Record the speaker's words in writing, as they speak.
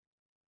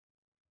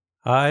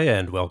Hi,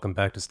 and welcome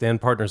back to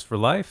Stand Partners for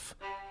Life.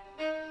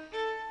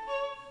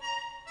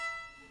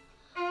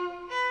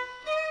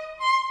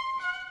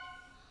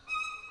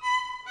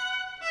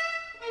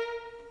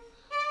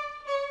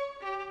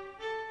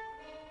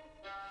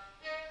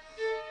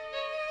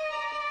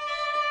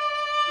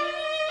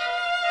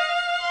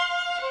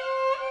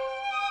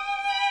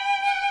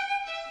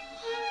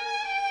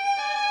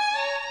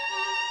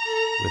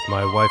 With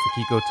my wife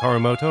Akiko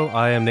Tarumoto,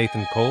 I am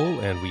Nathan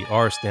Cole, and we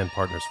are Stand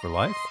Partners for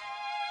Life.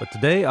 But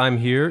today I'm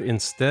here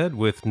instead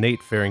with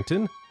Nate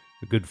Farrington,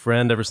 a good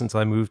friend ever since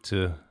I moved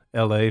to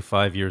LA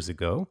 5 years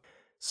ago.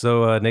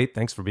 So, Nate,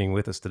 thanks for being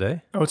with us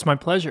today. Oh, it's my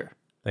pleasure.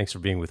 Thanks for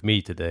being with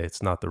me today.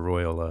 It's not the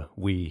royal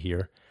we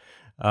here.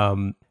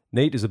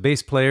 Nate is a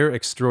bass player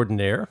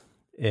extraordinaire,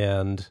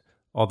 and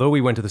although we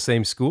went to the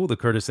same school, the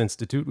Curtis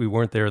Institute, we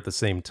weren't there at the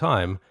same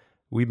time.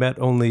 We met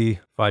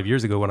only 5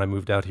 years ago when I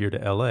moved out here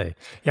to LA.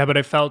 Yeah, but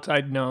I felt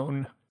I'd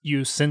known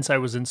you since I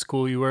was in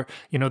school. You were,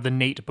 the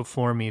Nate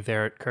before me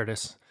there at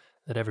Curtis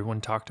that everyone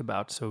talked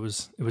about. So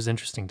it was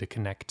interesting to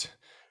connect,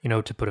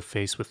 to put a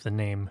face with the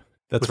name.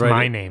 That's with right.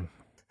 My name.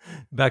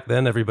 Back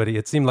then,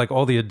 it seemed like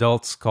all the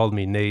adults called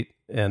me Nate,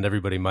 and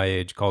everybody my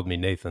age called me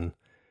Nathan.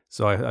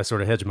 So I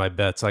sort of hedge my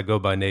bets. I go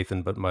by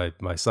Nathan, but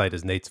my site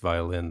is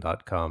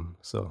natesviolin.com.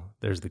 So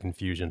there's the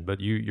confusion. But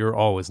you're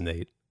always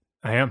Nate.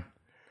 I am.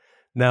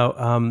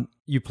 Now,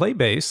 you play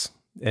bass,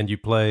 and you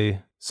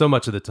play so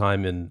much of the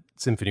time in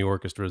symphony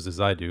orchestras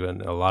as I do,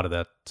 and a lot of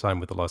that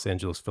time with the Los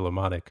Angeles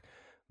Philharmonic.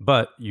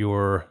 But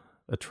you're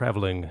a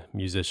traveling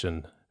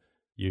musician.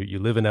 You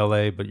live in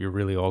LA, but you're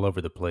really all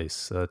over the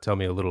place. Tell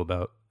me a little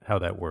about how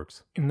that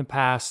works. In the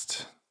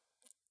past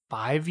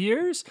 5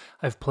 years,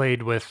 I've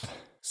played with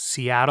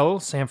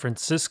Seattle, San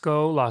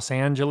Francisco, Los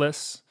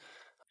Angeles,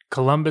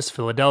 Columbus,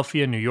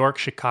 Philadelphia, New York,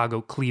 Chicago,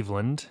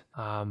 Cleveland.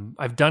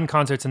 I've done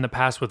concerts in the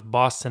past with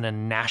Boston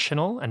and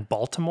National and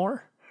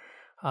Baltimore.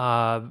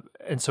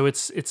 And so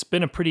it's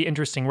been a pretty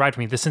interesting ride for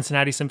me. The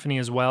Cincinnati Symphony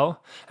as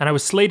well. And I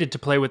was slated to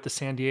play with the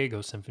San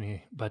Diego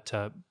Symphony, but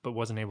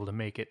wasn't able to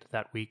make it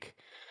that week.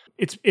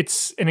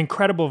 It's an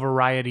incredible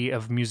variety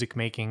of music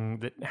making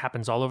that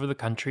happens all over the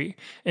country.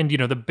 And,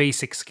 the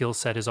basic skill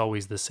set is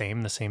always the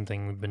same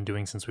thing we've been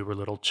doing since we were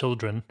little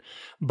children.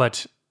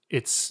 But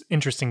it's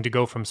interesting to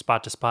go from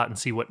spot to spot and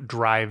see what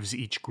drives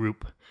each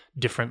group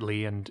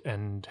differently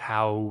and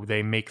how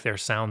they make their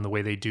sound the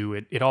way they do.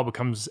 It all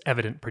becomes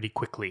evident pretty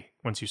quickly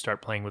once you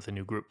start playing with a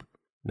new group.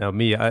 Now,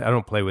 I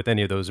don't play with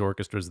any of those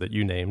orchestras that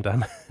you named.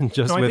 I'm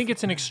just I think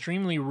it's an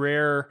extremely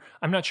rare...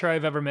 I'm not sure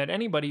I've ever met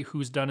anybody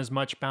who's done as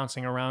much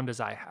bouncing around as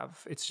I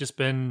have. It's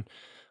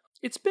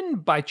been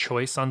by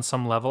choice on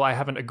some level. I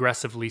haven't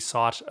aggressively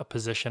sought a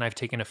position. I've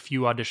taken a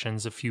few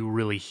auditions, a few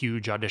really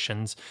huge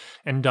auditions,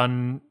 and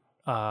done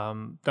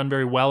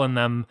very well in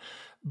them,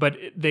 but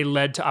they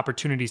led to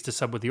opportunities to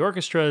sub with the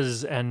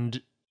orchestras.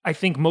 And I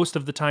think most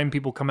of the time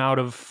people come out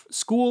of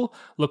school,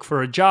 look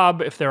for a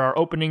job. If there are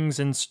openings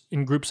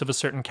in groups of a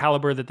certain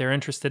caliber that they're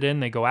interested in,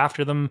 they go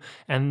after them.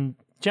 And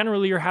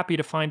generally you're happy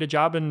to find a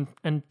job and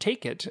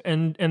take it.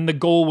 And the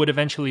goal would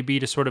eventually be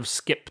to sort of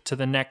skip to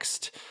the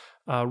next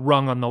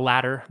rung on the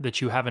ladder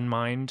that you have in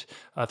mind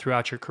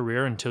throughout your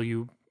career until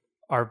you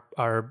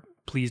are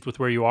pleased with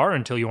where you are,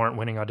 until you aren't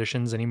winning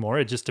auditions anymore.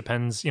 It just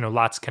depends.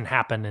 Lots can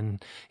happen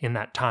in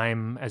that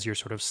time as you're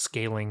sort of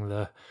scaling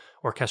the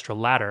orchestral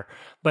ladder.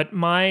 But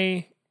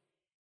my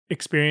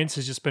experience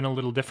has just been a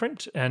little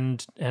different,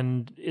 and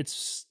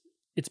it's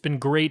been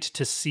great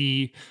to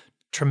see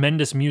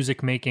tremendous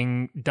music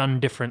making done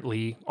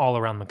differently all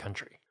around the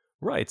country.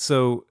 Right.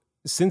 So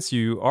since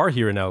you are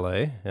here in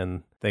LA,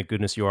 and thank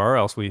goodness you are,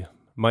 else we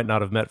might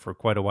not have met for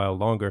quite a while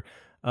longer.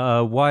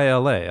 Why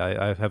LA?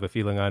 I have a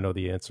feeling I know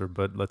the answer,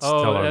 but let's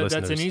tell our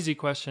listeners. That's an easy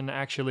question,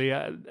 actually.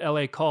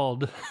 LA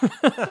called.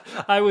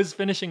 I was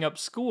finishing up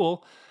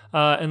school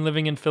and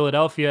living in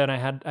Philadelphia, and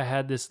I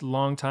had this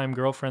longtime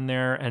girlfriend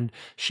there, and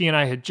she and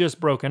I had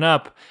just broken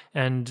up,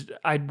 and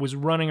I was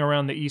running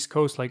around the East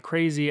Coast like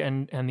crazy,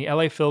 and the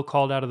LA Phil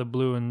called out of the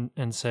blue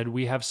and said,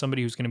 "We have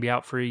somebody who's going to be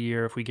out for a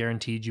year. If we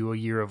guaranteed you a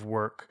year of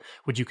work,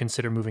 would you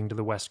consider moving to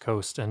the West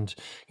Coast?" And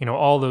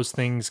all those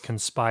things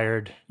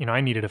conspired.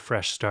 I needed a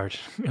fresh start.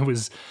 It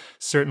was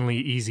certainly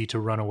easy to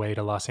run away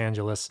to Los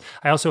Angeles.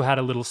 I also had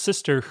a little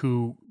sister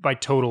who, by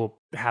total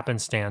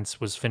happenstance,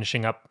 was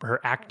finishing up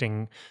her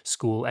acting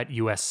school at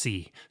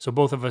USC. So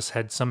both of us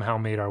had somehow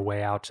made our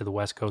way out to the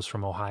West Coast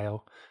from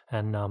Ohio.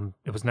 And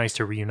it was nice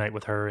to reunite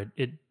with her.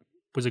 It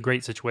was a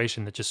great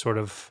situation that just sort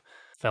of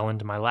fell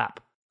into my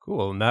lap.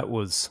 Cool. And that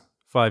was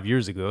 5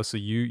 years ago. So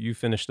you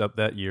finished up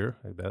that year.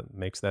 That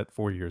makes that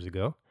 4 years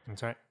ago.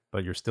 That's right.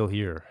 But you're still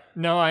here.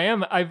 No, I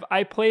am.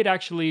 I played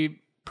actually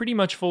pretty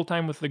much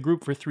full-time with the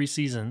group for 3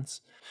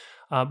 seasons.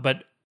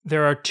 But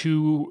there are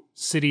 2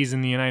 cities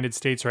in the United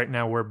States right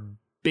now where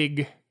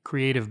big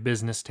creative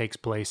business takes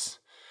place.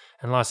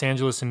 And Los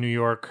Angeles and New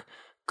York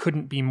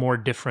couldn't be more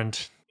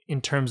different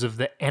in terms of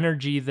the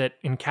energy that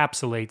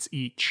encapsulates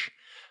each.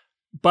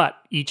 But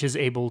each is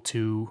able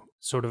to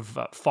sort of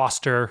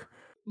foster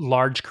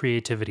large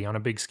creativity on a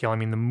big scale. I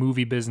mean, the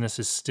movie business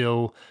is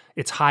still,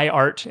 it's high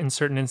art in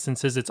certain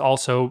instances. It's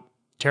also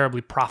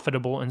terribly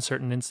profitable in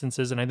certain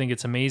instances. And I think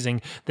it's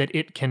amazing that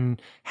it can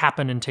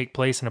happen and take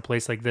place in a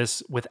place like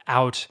this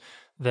without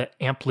the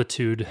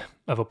amplitude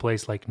of a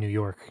place like New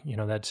York.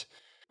 That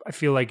I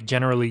feel like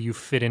generally you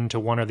fit into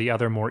one or the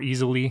other more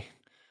easily.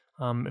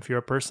 If you're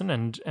a person,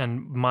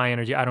 and my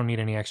energy, I don't need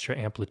any extra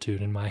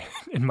amplitude in my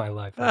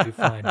life. I do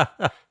fine.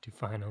 Do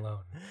fine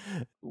alone.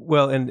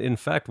 Well, and in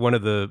fact, one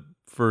of the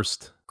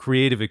first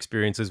creative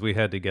experiences we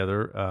had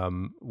together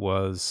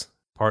was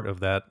part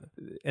of that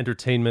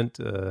entertainment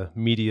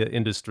media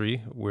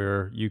industry,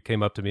 where you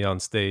came up to me on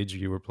stage.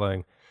 You were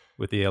playing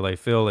with the LA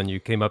Phil, and you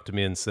came up to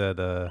me and said,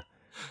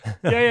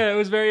 yeah, it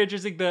was very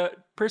interesting. The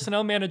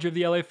personnel manager of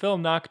the LA Phil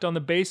knocked on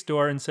the bass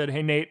door and said,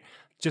 "Hey, Nate,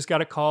 just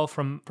got a call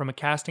from a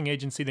casting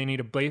agency. They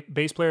need a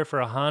bass player for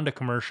a Honda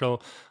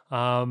commercial.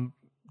 Do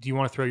you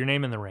want to throw your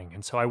name in the ring?"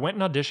 And so I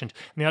went and auditioned.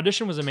 And the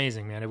audition was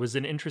amazing, man. It was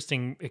an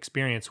interesting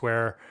experience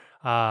where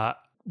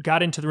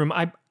got into the room.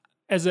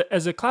 As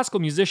a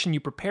classical musician, you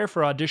prepare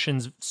for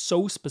auditions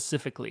so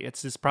specifically.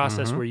 It's this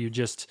process where you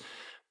just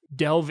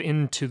delve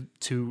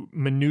into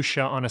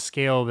minutia on a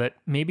scale that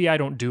maybe I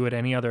don't do at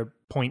any other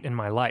point in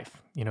my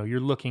life. You're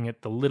looking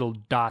at the little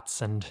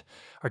dots and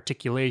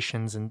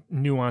articulations and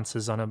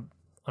nuances on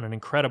an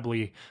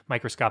incredibly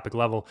microscopic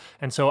level.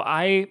 And so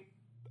I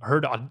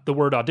heard the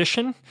word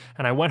audition,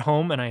 and I went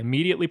home and I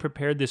immediately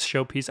prepared this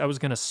showpiece. I was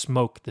going to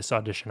smoke this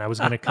audition. I was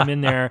going to come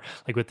in there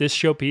like with this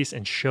showpiece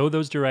and show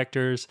those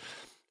directors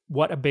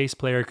what a bass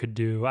player could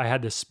do. I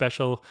had this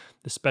special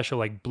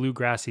like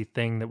bluegrassy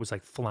thing that was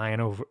like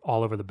flying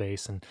all over the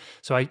bass. And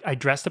so I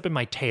dressed up in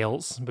my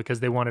tails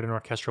because they wanted an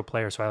orchestral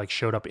player. So I like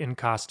showed up in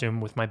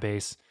costume with my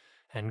bass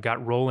and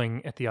got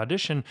rolling at the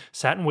audition,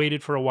 sat and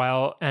waited for a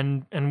while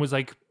and was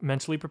like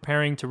mentally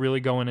preparing to really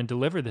go in and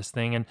deliver this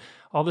thing. And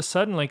all of a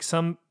sudden, like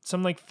some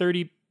like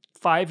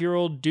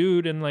 35-year-old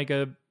dude in like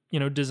a,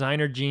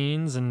 designer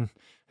jeans, and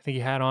I think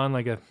he had on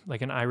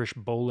like an Irish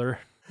bowler,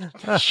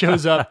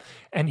 shows up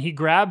and he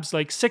grabs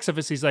like 6 of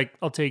us. He's like,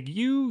 "I'll take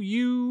you,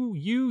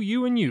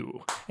 and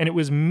you." And it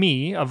was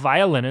me, a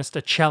violinist,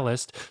 a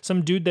cellist,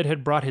 some dude that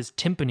had brought his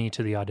timpani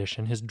to the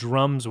audition, his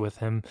drums with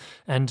him.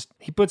 And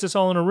he puts us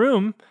all in a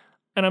room.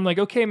 And I'm like,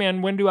 "Okay,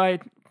 man, when you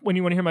want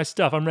to hear my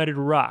stuff, I'm ready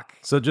to rock."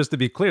 So just to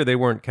be clear, they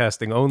weren't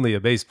casting only a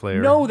bass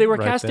player. No, they were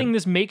casting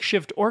this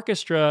makeshift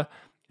orchestra.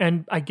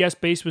 And I guess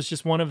bass was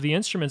just one of the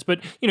instruments.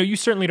 But, you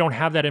certainly don't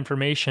have that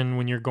information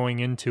when you're going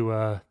into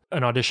an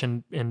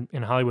audition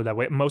in Hollywood that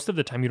way. Most of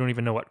the time, you don't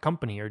even know what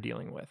company you're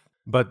dealing with.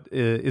 But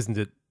isn't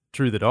it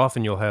true that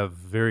often you'll have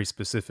very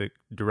specific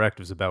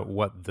directives about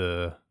what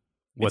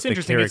it's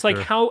interesting.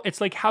 Character...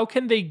 It's like how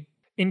can they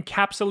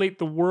encapsulate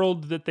the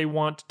world that they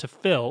want to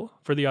fill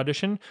for the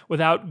audition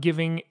without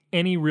giving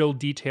any real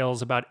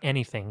details about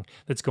anything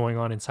that's going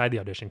on inside the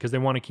audition, because they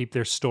want to keep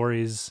their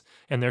stories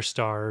and their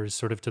stars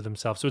sort of to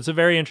themselves. So it's a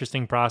very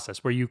interesting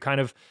process where you kind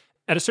of,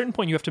 at a certain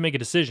point, you have to make a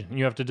decision.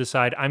 You have to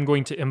decide, I'm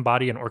going to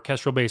embody an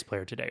orchestral bass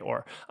player today,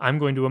 or I'm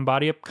going to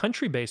embody a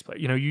country bass player.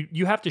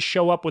 You have to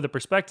show up with a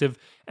perspective,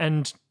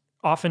 and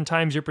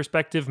oftentimes your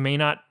perspective may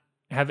not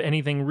have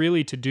anything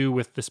really to do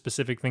with the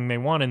specific thing they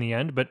want in the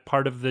end, but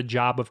part of the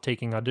job of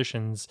taking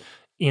auditions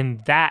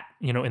in that,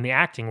 in the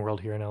acting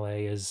world here in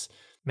LA is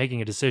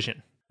making a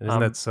decision.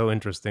 Isn't that so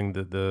interesting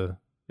that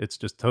it's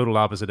just total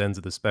opposite ends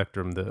of the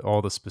spectrum,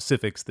 all the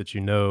specifics that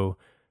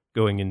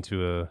going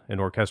into an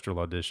orchestral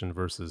audition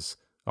versus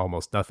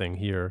almost nothing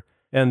here.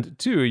 And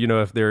two,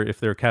 if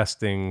they're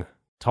casting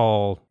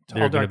tall,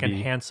 dark, and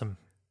handsome.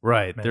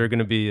 Right. Man. There are going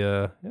to be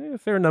a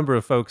fair number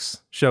of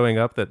folks showing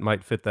up that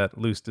might fit that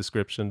loose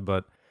description,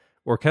 but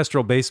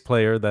orchestral bass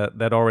player,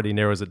 that already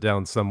narrows it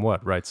down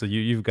somewhat, right? So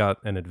you've got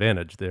an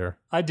advantage there.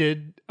 I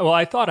did. Well,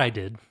 I thought I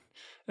did.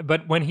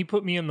 But when he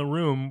put me in the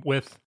room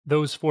with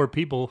those 4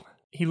 people,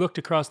 he looked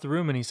across the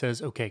room and he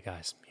says, "Okay,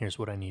 guys, here's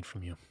what I need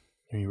from you.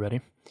 Are you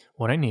ready?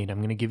 What I need, I'm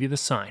going to give you the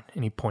sign."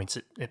 And he points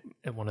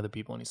at one of the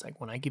people and he's like,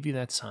 "When I give you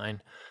that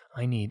sign,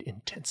 I need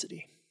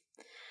intensity."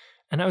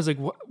 And I was like,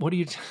 what are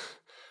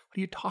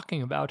you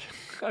talking about?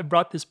 I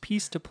brought this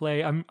piece to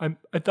play.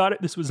 I thought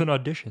this was an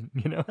audition,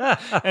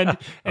 And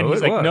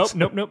he's like,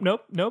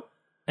 nope.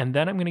 And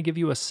then I'm going to give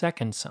you a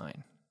second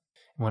sign.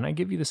 When I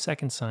give you the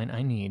second sign,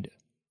 I need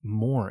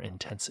more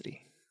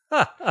intensity.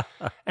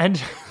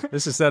 And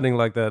this is sounding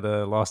like that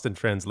Lost in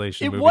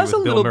Translation movie with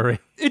Bill Murray.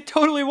 It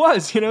totally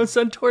was,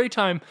 Suntory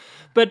time.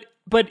 But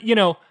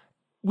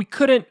we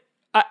couldn't.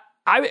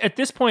 I at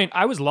this point,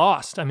 I was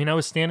lost. I mean, I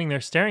was standing there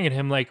staring at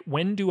him like,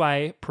 when do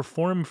I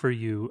perform for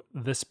you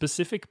the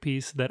specific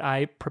piece that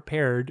I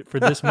prepared for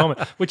this moment,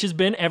 which has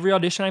been every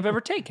audition I've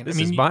ever taken. This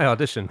is my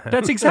audition, man.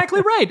 That's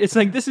exactly right. It's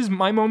like, this is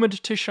my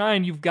moment to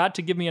shine. You've got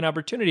to give me an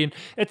opportunity. And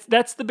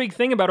that's the big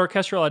thing about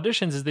orchestral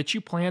auditions, is that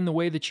you plan the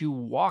way that you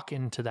walk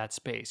into that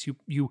space.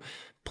 You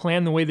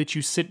plan the way that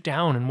you sit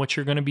down and what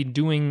you're going to be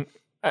doing.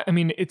 I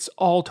mean, it's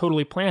all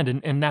totally planned,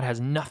 and that has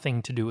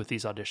nothing to do with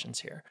these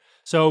auditions here.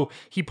 So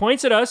he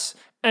points at us,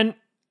 and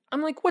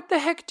I'm like, what the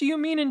heck do you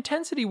mean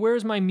intensity?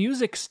 Where's my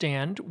music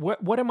stand?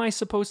 What am I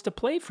supposed to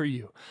play for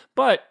you?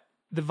 But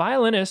the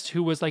violinist,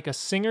 who was like a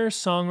singer,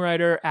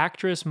 songwriter,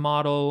 actress,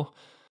 model,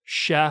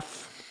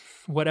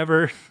 chef,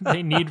 whatever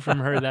they need from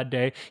her that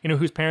day,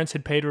 whose parents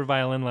had paid her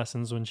violin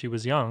lessons when she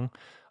was young,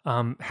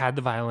 had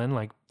the violin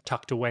like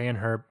tucked away in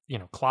her,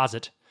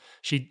 closet.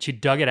 She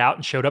dug it out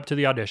and showed up to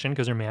the audition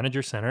because her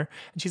manager sent her.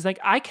 And she's like,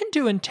 I can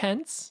do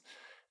intense.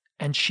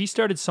 And she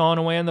started sawing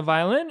away on the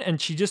violin,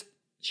 and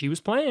she was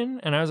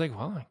playing, and I was like,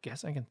 well, I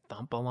guess I can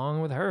thump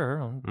along with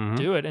her. I'll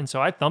do it. And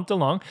so I thumped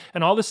along,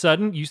 and all of a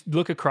sudden you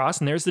look across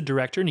and there's the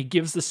director, and he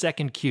gives the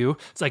second cue.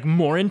 It's like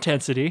more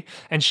intensity,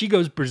 and she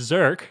goes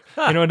berserk.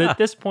 And at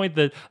this point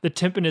the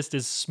timpanist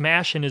is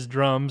smashing his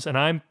drums, and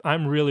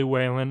I'm really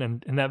wailing,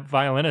 and that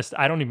violinist,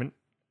 I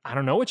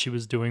don't know what she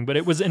was doing, but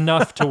it was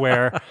enough to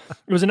where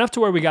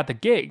we got the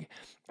gig.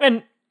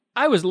 And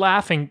I was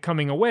laughing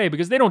coming away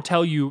because they didn't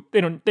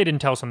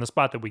tell us on the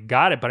spot that we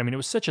got it, but I mean, it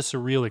was such a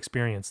surreal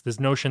experience. This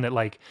notion that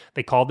like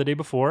they called the day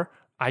before,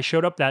 I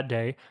showed up that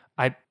day,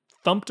 I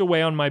thumped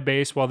away on my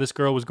bass while this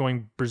girl was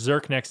going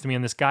berserk next to me,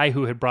 and this guy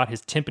who had brought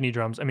his timpani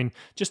drums. I mean,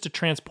 just to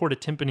transport a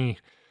timpani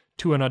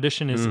to an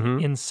audition is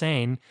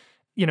insane.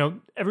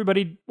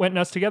 Everybody went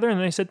nuts together,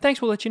 and they said,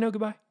 thanks, we'll let you know,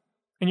 goodbye.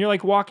 And you're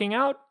like walking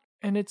out,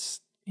 and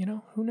it's,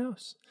 who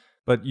knows?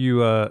 But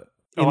you,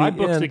 I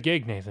booked the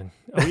gig, Nathan.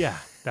 Oh yeah,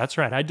 that's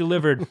right. I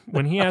delivered.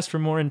 When he asked for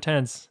more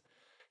intense,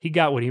 he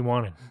got what he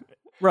wanted.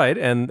 Right,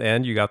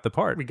 and you got the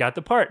part. We got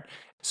the part.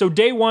 So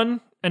day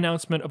 1,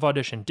 announcement of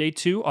audition. Day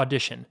 2,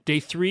 audition. Day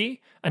 3,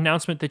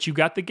 announcement that you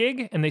got the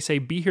gig, and they say,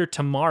 be here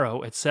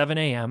tomorrow at 7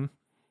 a.m.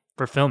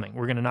 for filming.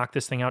 We're going to knock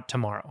this thing out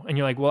tomorrow. And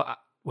you're like, well,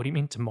 what do you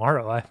mean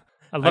tomorrow?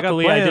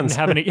 Luckily, I didn't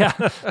have any. Yeah,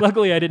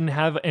 luckily I didn't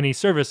have any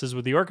services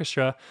with the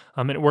orchestra,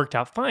 and it worked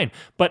out fine.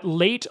 But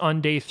late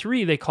on day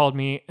 3, they called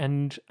me,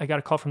 and I got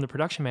a call from the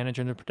production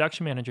manager, and the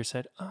production manager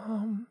said,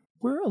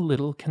 "We're a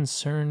little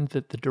concerned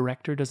that the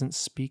director doesn't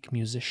speak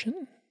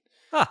musician,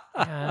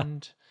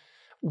 and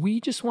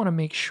we just want to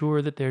make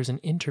sure that there's an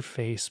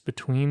interface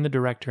between the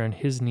director and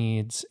his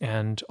needs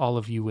and all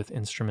of you with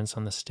instruments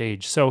on the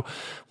stage. So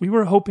we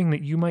were hoping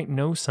that you might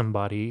know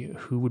somebody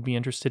who would be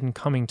interested in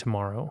coming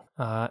tomorrow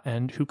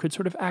and who could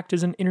sort of act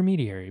as an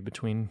intermediary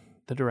between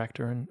the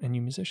director and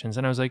you musicians."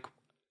 And I was like,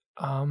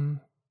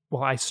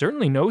 well, I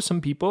certainly know some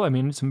people. I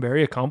mean, some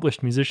very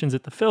accomplished musicians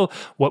at the Phil.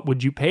 What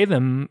would you pay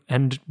them,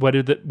 and what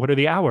are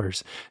the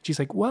hours? She's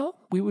like, well,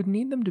 we would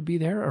need them to be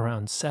there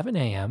around 7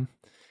 a.m.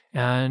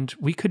 and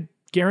we could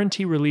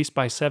guarantee release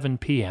by 7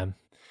 p.m.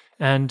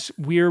 And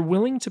we're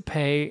willing to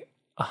pay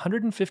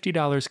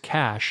 $150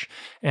 cash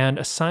and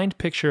a signed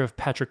picture of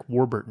Patrick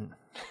Warburton,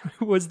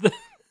 who was the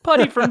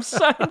Putty from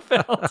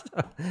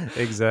Seinfeld.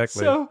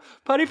 Exactly. So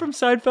Putty from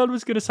Seinfeld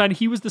was going to sign.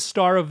 He was the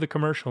star of the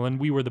commercial, and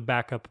we were the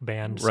backup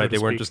band. Right, so they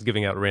weren't speak. just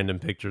giving out random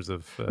pictures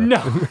of... No,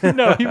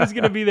 he was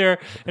going to be there,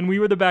 and we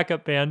were the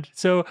backup band.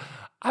 So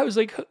I was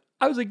like,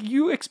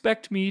 you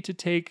expect me to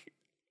take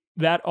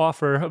that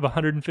offer of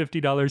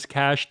 $150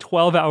 cash,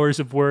 12 hours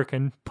of work,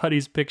 and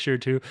Putty's picture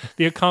to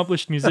the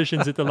accomplished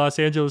musicians at the Los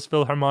Angeles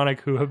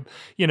Philharmonic who have,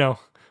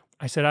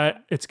 I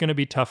said, it's going to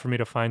be tough for me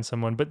to find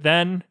someone. But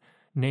then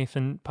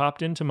Nathan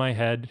popped into my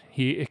head.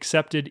 He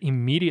accepted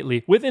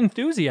immediately with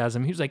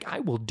enthusiasm. He was like,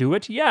 I will do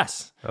it.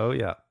 Yes. Oh,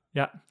 yeah.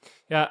 Yeah.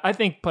 Yeah. I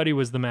think Putty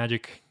was the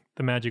magic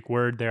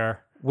word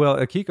there. Well,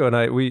 Akiko and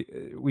I,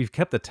 we've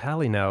kept a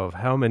tally now of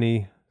how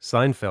many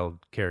Seinfeld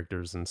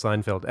characters and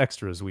Seinfeld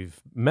extras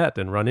we've met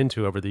and run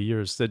into over the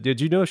years. So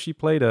did you know she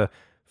played a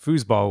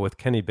foosball with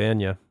Kenny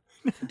Bania?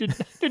 Did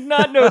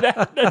not know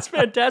that. That's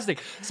fantastic.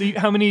 So do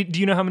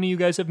you know how many you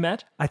guys have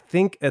met? I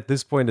think at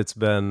this point it's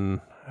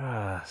been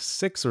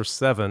 6 or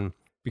 7,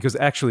 because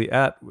actually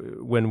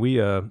when we,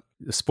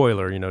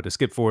 spoiler, to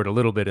skip forward a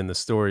little bit in the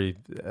story,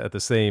 at the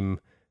same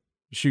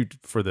shoot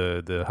for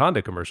the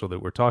Honda commercial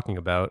that we're talking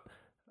about,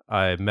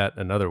 I met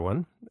another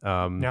one.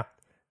 Yeah.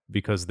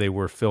 Because they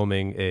were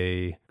filming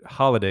a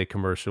holiday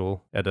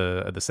commercial at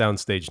the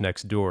soundstage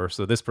next door.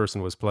 So this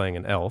person was playing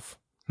an elf,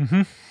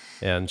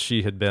 and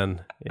she had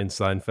been in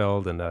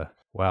Seinfeld. And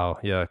wow,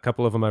 yeah, a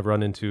couple of them I've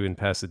run into in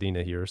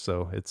Pasadena here.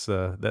 So it's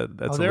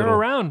that's they're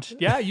around.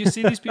 Yeah, you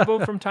see these people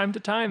from time to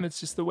time.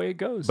 It's just the way it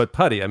goes. But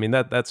Putty, I mean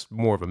that's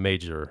more of a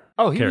major.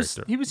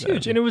 Character. He was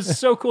huge, and it was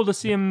so cool to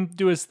see him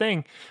do his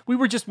thing. We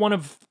were just one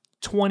of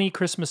 20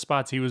 Christmas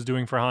spots he was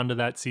doing for Honda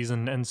that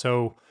season, and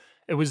so.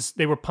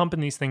 They were pumping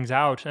these things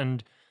out,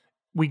 and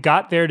we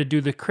got there to do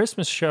the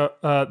Christmas show,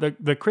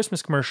 the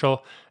Christmas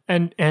commercial,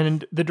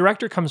 and the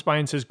director comes by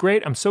and says,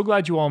 "Great, I'm so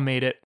glad you all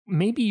made it.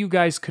 Maybe you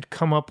guys could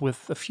come up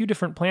with a few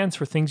different plans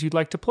for things you'd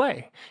like to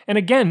play." And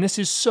again, this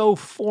is so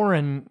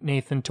foreign,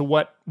 Nathan, to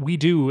what we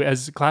do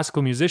as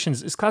classical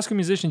musicians. As classical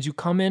musicians, you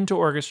come into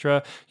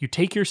orchestra, you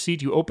take your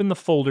seat, you open the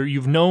folder,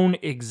 you've known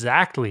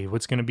exactly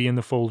what's going to be in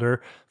the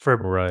folder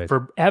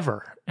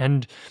forever.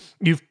 And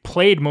you've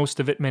played most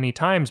of it many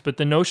times, but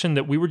the notion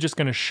that we were just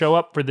going to show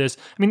up for this,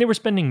 I mean, they were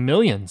spending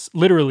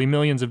literally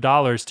millions of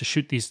dollars to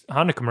shoot these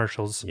Honda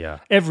commercials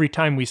every every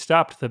time we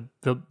stopped, the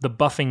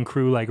buffing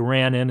crew like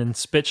ran in and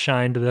spit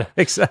shined the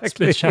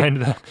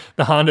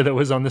Honda that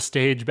was on the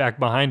stage back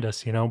behind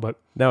us, But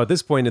now at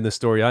this point in the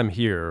story, I'm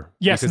here.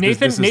 Yes,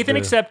 Nathan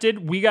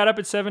accepted. We got up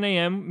at 7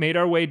 a.m., made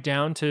our way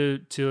down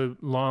to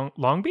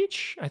Long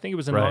Beach. I think it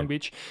was in Long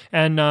Beach,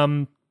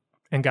 and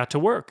got to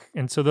work.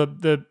 And so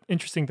the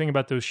interesting thing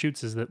about those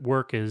shoots is that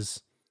work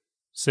is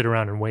sit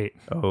around and wait.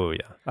 Oh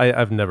yeah,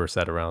 I've never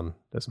sat around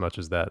as much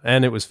as that,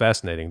 and it was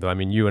fascinating though. I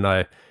mean, you and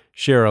I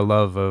share a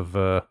love of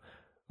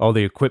all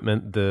the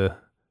equipment, the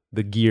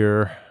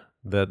gear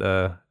that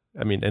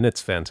and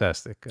it's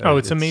fantastic.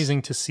 It's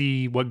amazing to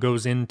see what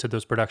goes into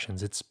those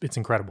productions. It's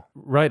incredible.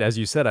 Right, as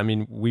you said. I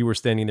mean, we were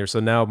standing there. So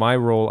now my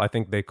role, I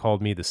think they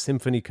called me the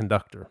symphony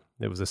conductor.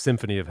 It was a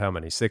symphony of how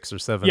many? 6 or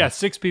 7? Yeah,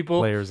 6 people.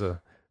 Players,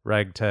 a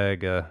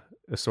ragtag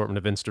assortment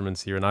of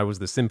instruments here, and I was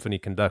the symphony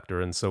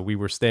conductor, and so we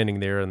were standing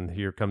there, and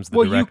here comes the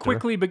director. Well, you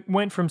quickly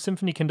went from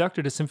symphony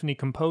conductor to symphony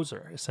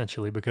composer,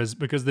 essentially, because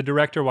the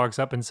director walks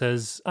up and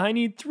says, I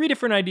need 3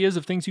 different ideas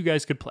of things you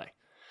guys could play.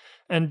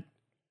 And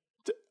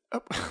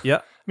yeah,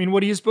 I mean,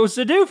 what are you supposed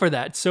to do for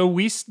that? So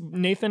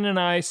Nathan and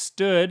I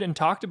stood and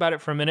talked about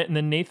it for a minute, and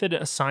then Nathan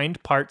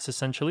assigned parts,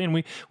 essentially, and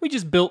we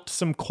just built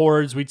some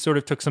chords. We sort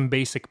of took some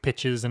basic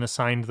pitches and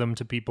assigned them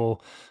to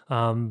people,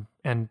 and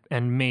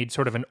made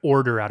sort of an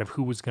order out of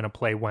who was going to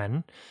play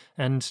when,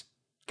 and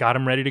got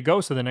them ready to go.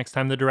 So the next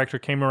time the director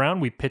came around,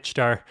 we pitched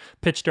our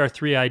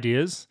 3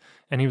 ideas,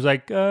 and he was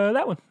like,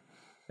 that one.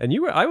 And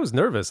I was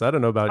nervous. I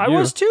don't know about you. I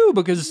was too,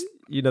 because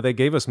they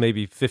gave us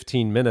maybe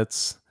 15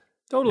 minutes.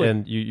 Totally.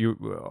 And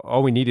you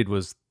all we needed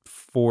was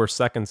 4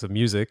 seconds of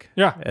music.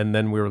 Yeah. And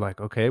then we were like,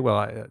 okay, well,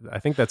 I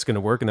think that's going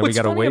to work. And then we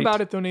got to wait. What's funny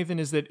about it though, Nathan,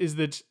 is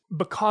that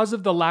because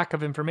of the lack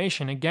of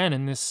information, again,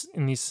 in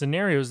these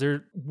scenarios,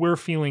 we're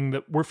feeling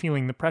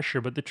the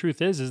pressure. But the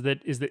truth is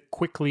that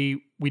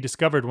quickly we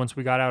discovered, once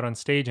we got out on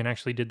stage and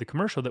actually did the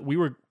commercial, that we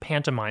were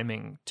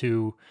pantomiming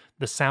to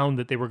the sound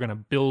that they were going to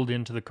build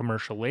into the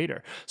commercial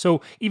later.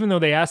 So even though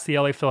they asked the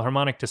LA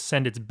Philharmonic to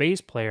send its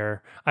bass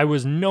player, I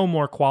was no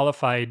more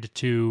qualified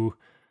to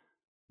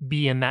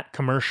be in that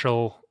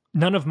commercial.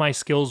 None of my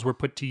skills were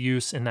put to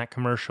use in that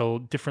commercial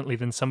differently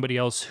than somebody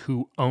else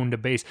who owned a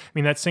bass. I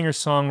mean, that singer,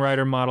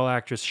 songwriter, model,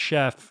 actress,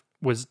 chef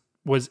was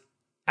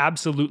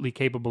absolutely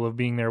capable of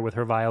being there with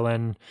her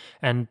violin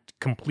and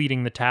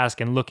completing the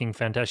task and looking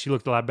fantastic. She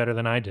looked a lot better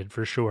than I did,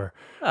 for sure.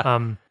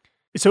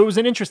 So it was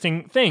an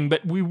interesting thing,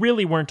 but we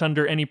really weren't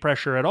under any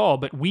pressure at all,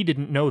 but we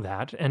didn't know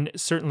that. And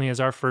certainly as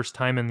our first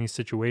time in these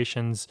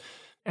situations,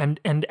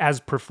 and as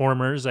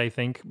performers, I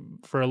think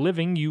for a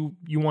living, you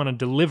want to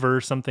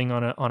deliver something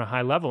on a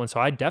high level, and so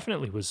I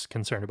definitely was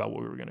concerned about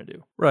what we were going to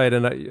do. Right,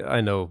 and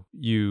I know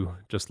you,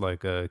 just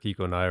like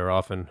Kiko and I, are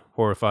often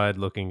horrified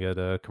looking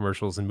at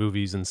commercials and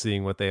movies and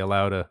seeing what they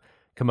allow to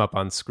come up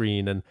on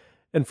screen,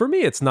 and for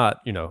me, it's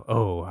not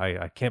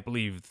I can't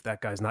believe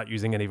that guy's not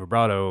using any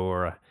vibrato,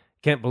 or I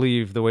can't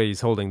believe the way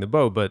he's holding the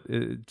bow, but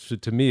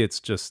to me,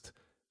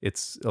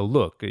 it's a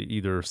look.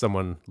 Either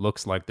someone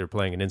looks like they're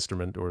playing an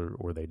instrument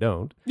or they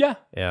don't. Yeah.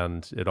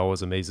 And it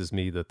always amazes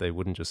me that they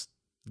wouldn't just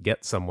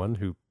get someone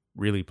who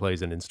really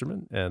plays an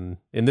instrument. And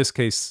in this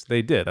case,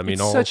 they did. I mean,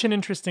 it's such an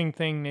interesting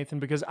thing, Nathan,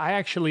 because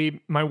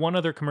my one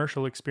other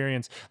commercial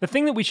experience, the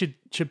thing that we should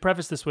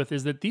preface this with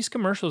is that these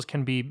commercials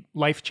can be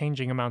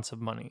life-changing amounts of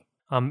money.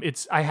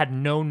 I had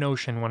no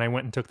notion when I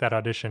went and took that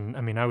audition.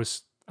 I mean, I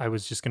was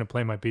just going to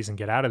play my piece and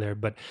get out of there.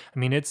 But I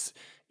mean,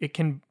 it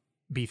can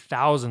be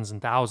thousands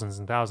and thousands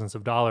and thousands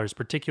of dollars,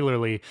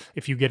 particularly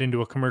if you get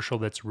into a commercial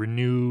that's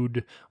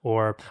renewed.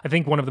 Or I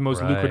think one of the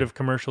most lucrative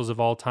commercials of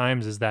all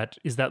times is that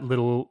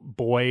little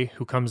boy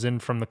who comes in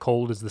from the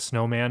cold as the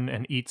snowman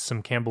and eats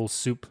some Campbell's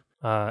soup.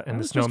 And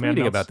the snowman. I was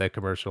reading about that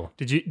commercial.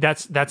 Did you?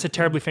 That's a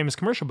terribly famous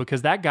commercial,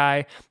 because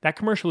that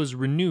commercial is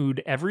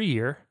renewed every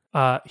year.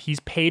 He's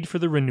paid for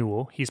the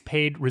renewal. He's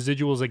paid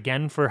residuals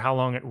again for how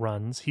long it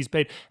runs. He's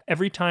paid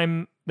every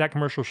time that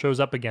commercial shows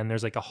up again.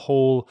 There's like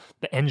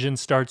the engine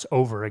starts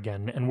over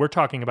again. And we're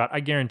talking about, I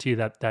guarantee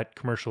that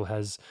commercial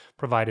has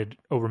provided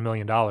over $1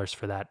 million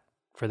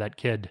for that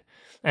kid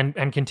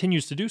and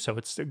continues to do so.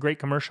 It's a great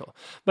commercial.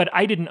 But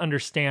I didn't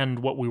understand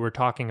what we were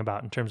talking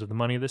about in terms of the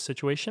money of this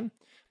situation.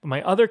 But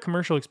my other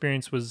commercial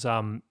experience was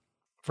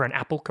for an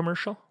Apple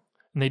commercial.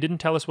 And they didn't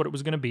tell us what it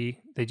was going to be.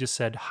 They just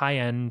said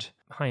high-end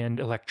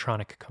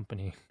electronic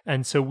company.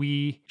 And so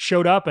we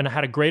showed up and I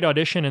had a great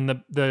audition.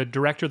 And the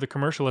director of the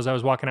commercial, as I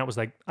was walking out, was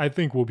like, I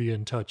think we'll be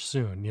in touch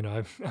soon.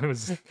 I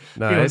was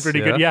feeling pretty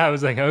good. Yeah, I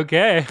was like,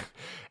 okay.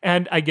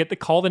 And I get the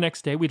call the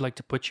next day. We'd like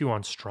to put you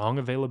on strong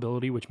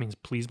availability, which means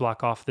please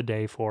block off the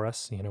day for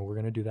us. We're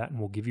going to do that. And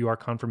we'll give you our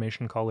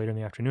confirmation call later in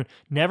the afternoon.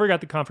 Never got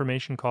the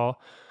confirmation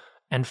call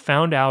and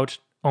found out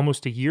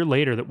almost a year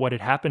later that what had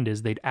happened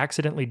is they'd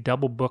accidentally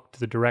double booked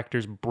the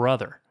director's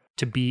brother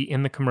to be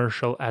in the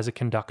commercial as a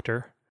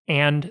conductor,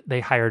 and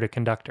they hired a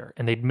conductor.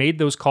 And they'd made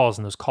those calls,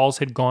 and those calls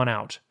had gone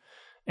out.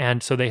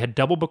 And so they had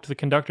double booked the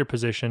conductor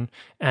position,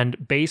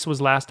 and bass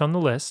was last on the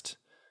list.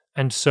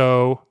 And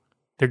so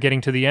they're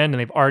getting to the end,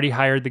 and they've already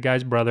hired the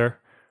guy's brother,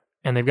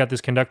 and they've got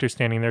this conductor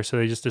standing there, so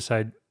they just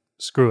decide,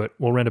 screw it,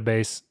 we'll rent a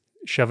bass,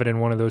 shove it in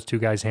one of those two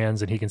guys'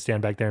 hands, and he can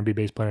stand back there and be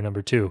bass player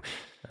number 2.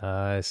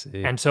 I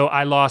see. And so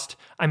I lost.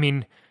 I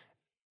mean,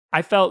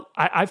 I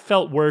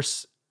felt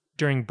worse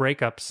during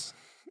breakups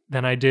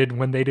than I did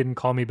when they didn't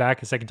call me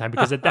back a second time,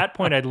 because at that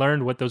point I'd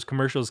learned what those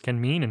commercials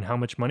can mean and how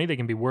much money they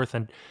can be worth.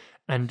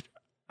 And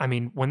I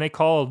mean, when they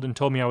called and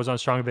told me I was on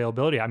strong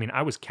availability, I mean,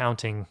 I was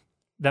counting.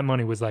 That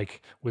money was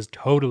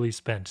totally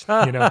spent,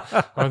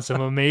 on some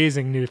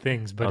amazing new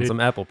things. But on some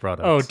Apple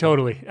products. Oh,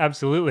 totally.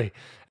 Absolutely.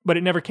 But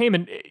it never came.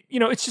 And,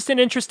 it's just an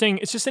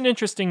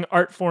interesting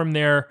art form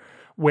there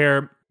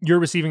where you're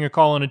receiving a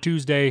call on a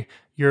Tuesday,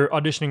 you're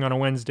auditioning on a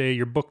Wednesday,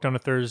 you're booked on a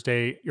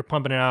Thursday, you're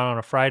pumping it out on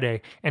a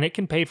Friday, and it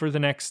can pay for the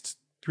next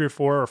 3 or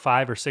 4 or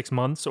 5 or 6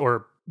 months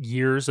or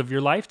years of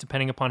your life,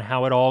 depending upon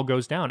how it all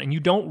goes down. And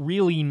you don't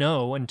really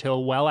know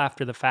until well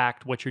after the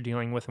fact what you're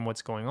dealing with and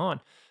what's going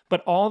on.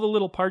 But all the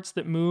little parts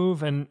that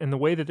move and the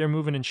way that they're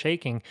moving and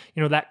shaking,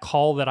 that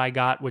call that I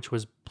got, which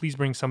was, please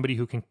bring somebody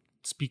who can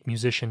speak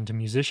musician to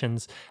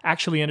musicians,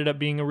 actually ended up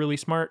being a really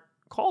smart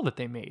call that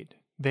they made.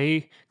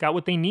 They got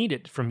what they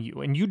needed from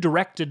you, and you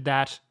directed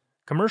that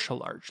commercial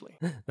largely.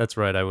 That's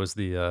right. I was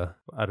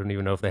I don't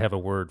even know if they have a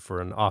word for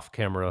an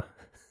off-camera.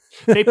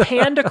 They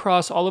panned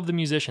across all of the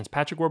musicians.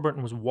 Patrick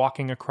Warburton was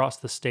walking across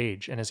the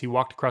stage, and as he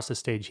walked across the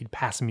stage, he'd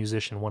pass a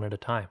musician one at a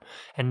time.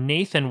 And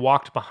Nathan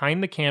walked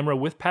behind the camera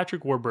with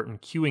Patrick Warburton,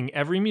 cueing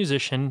every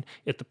musician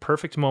at the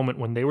perfect moment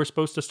when they were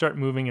supposed to start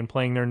moving and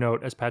playing their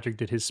note as Patrick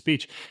did his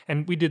speech.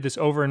 And we did this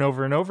over and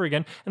over and over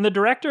again. And the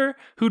director,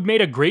 who'd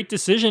made a great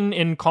decision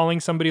in calling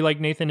somebody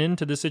like Nathan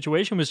into the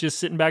situation, was just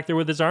sitting back there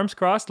with his arms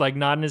crossed,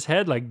 nodding his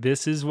head,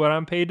 this is what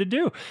I'm paid to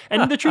do.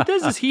 And the truth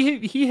is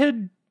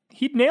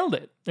he'd nailed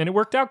it, and it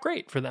worked out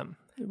great for them.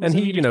 And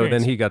he,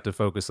 then he got to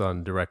focus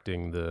on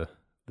directing the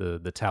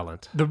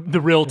talent, the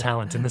real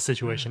talent in the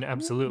situation.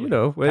 Absolutely.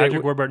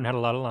 Patrick Warburton had a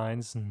lot of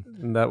lines,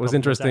 and that was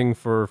interesting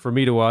for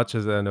me to watch,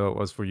 as I know it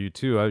was for you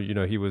too.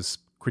 He was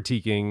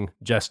critiquing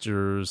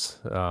gestures,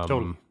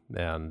 totally.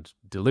 And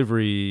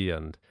delivery,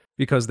 and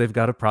because they've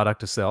got a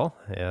product to sell.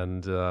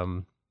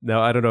 And now,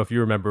 I don't know if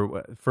you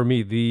remember, for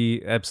me,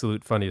 the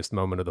absolute funniest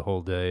moment of the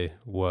whole day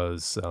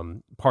was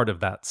part of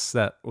that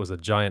set was a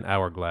giant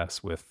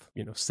hourglass with,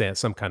 sand,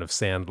 some kind of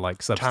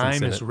sand-like substance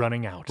in it. Time is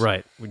running out.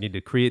 Right. We need to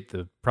create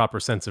the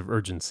proper sense of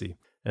urgency.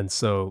 And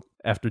so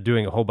after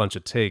doing a whole bunch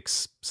of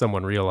takes,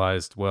 someone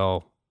realized,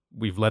 well,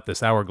 we've let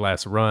this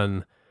hourglass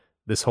run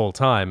this whole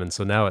time, and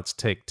so now it's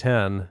take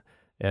 10,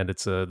 and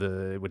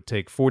it would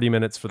take 40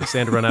 minutes for the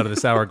sand to run out of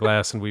this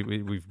hourglass, and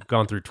we've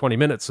gone through 20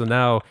 minutes, so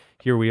now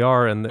here we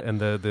are, and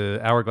the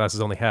hourglass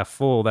is only half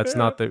full. That's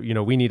not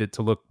we need it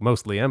to look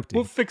mostly empty.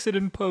 We'll fix it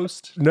in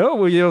post. No,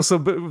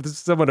 but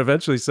someone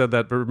eventually said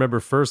that, but remember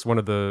first one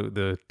of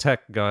the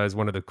tech guys,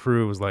 one of the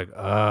crew was like,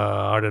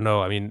 I don't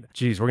know. I mean,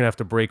 geez, we're going to have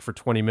to break for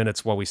 20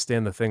 minutes while we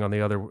stand the thing on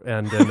the other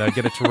end and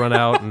get it to run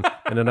out. And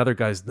another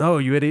guy's, no,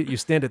 you idiot, you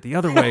stand it the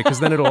other way because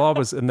then it'll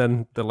always, and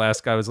then the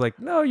last guy was like,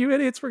 no, you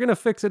idiots, we're going to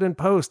fix it in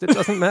post. It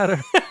doesn't matter.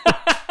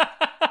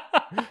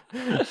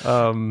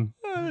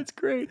 That's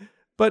great.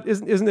 But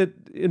isn't it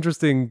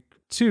interesting,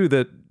 too,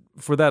 that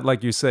for that,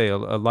 like you say, a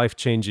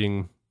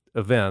life-changing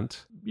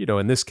event,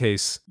 in this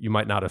case, you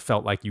might not have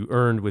felt like you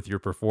earned with your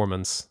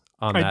performance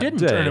on that day. I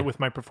didn't earn it with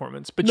my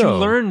performance, but you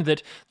learned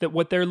that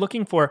what they're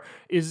looking for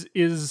is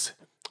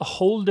a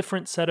whole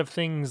different set of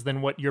things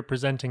than what you're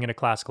presenting in a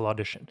classical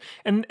audition.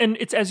 And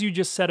it's as you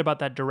just said about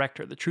that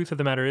director. The truth of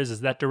the matter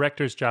is that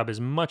director's job is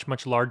much,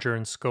 much larger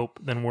in scope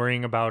than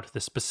worrying about the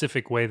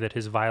specific way that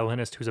his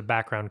violinist, who's a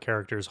background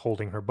character, is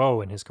holding her bow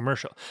in his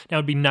commercial. Now,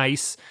 it'd be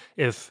nice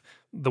if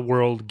the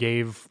world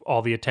gave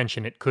all the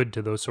attention it could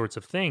to those sorts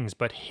of things,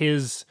 but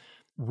his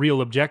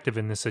real objective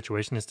in this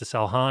situation is to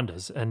sell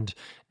Hondas.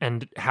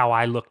 And how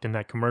I looked in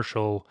that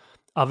commercial,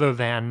 other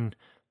than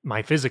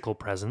my physical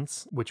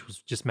presence, which was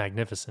just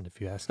magnificent,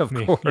 if you ask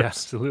me. Of course. Yeah,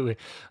 absolutely.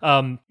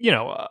 Other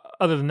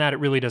than that, it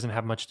really doesn't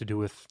have much to do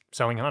with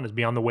selling Hondas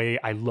beyond the way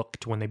I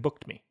looked when they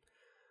booked me.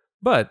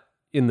 But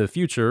in the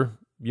future,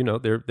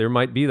 there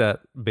might be that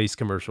bass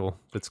commercial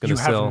that's going to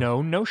sell. You have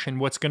no notion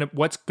what's going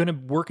to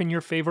work in your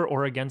favor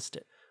or against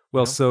it.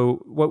 Well,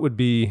 so what would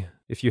be,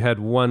 if you had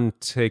one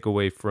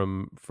takeaway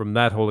from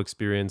that whole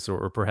experience,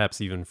 or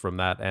perhaps even from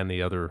that and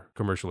the other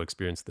commercial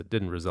experience that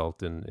didn't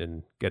result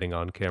in getting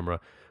on camera,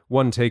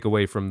 one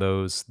takeaway from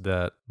those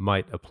that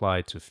might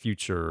apply to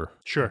future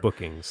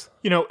bookings?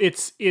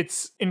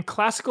 It's in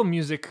classical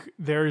music,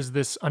 there's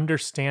this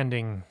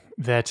understanding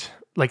that,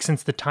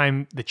 since the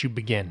time that you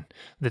begin,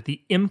 that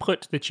the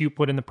input that you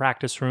put in the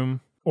practice room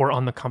or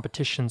on the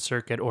competition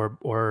circuit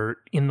or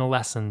in the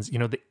lessons,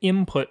 the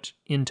input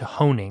into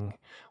honing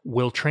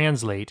will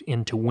translate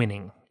into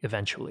winning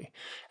eventually.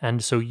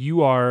 And so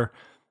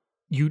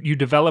you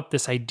develop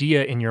this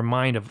idea in your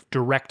mind of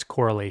direct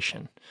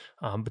correlation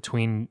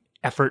between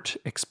effort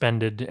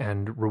expended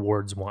and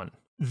rewards won.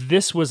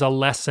 This was a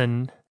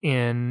lesson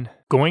in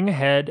going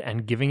ahead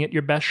and giving it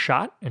your best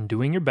shot and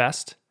doing your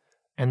best,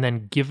 and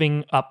then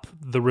giving up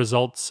the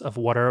results of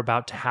what are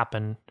about to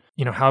happen,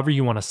 however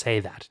you want to say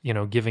that,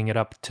 giving it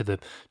up to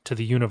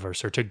the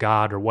universe or to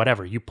God or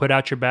whatever. You put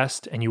out your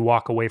best and you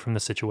walk away from the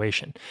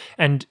situation.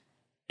 And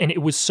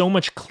it was so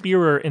much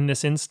clearer in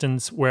this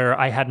instance where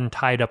I hadn't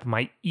tied up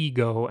my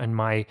ego and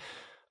my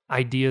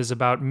ideas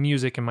about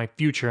music and my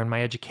future and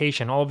my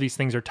education. All of these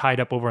things are tied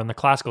up over on the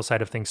classical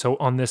side of things. So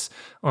on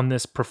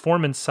this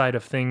performance side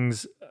of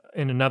things,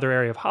 in another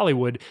area of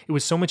Hollywood, it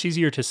was so much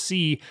easier to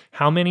see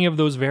how many of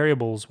those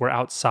variables were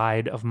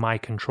outside of my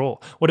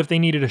control. What if they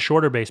needed a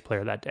shorter bass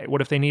player that day? What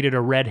if they needed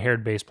a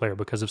red-haired bass player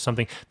because of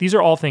something? These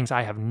are all things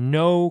I have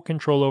no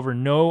control over,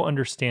 no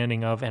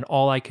understanding of, and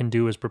all I can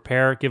do is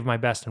prepare, give my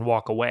best, and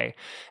walk away.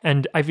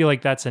 And I feel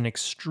like that's an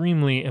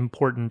extremely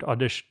important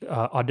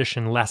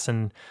audition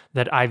lesson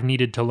that I've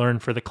needed to learn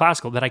for the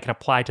classical, that I can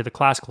apply to the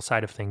classical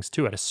side of things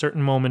too. At a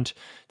certain moment,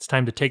 it's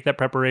time to take that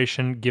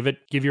preparation,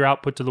 give your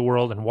output to the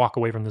world, and walk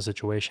away from the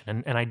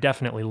situation. And I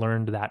definitely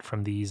learned that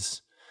from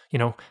these.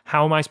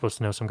 How am I supposed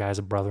to know some guy has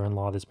a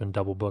brother-in-law that's been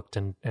double booked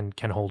and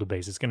can hold a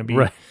bass? It's going to be,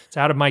 right. It's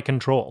out of my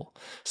control.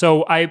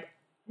 So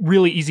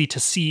really easy to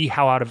see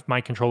how out of my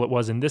control it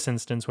was in this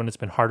instance when it's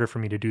been harder for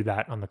me to do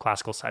that on the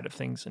classical side of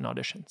things in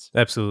auditions.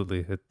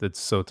 Absolutely. It's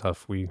so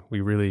tough. We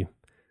really,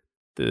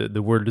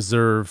 the word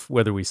deserve,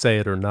 whether we say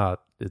it or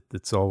not,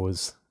 it's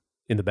always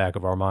in the back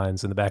of our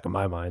minds, in the back of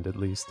my mind at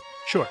least.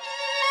 Sure.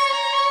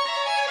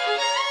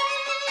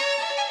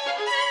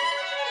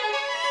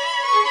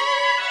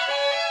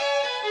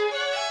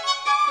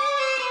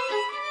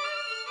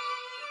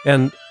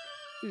 And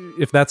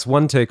if that's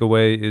one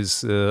takeaway,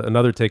 is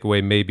another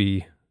takeaway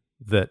maybe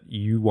that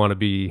you want to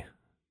be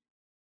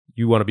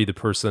the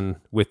person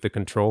with the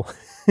control.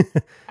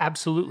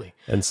 Absolutely.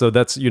 And so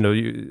that's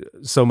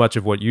so much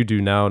of what you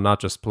do now, not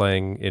just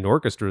playing in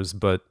orchestras,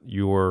 but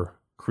you're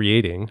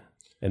creating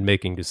and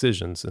making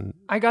decisions. And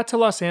I got to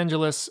Los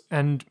Angeles,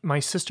 and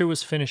my sister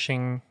was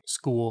finishing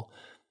school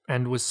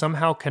and was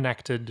somehow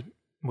connected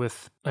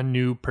with a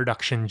new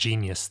production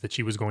genius that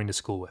she was going to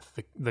school with.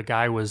 The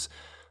guy was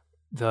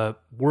the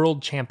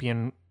world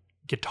champion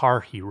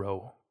Guitar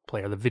Hero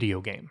player, the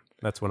video game.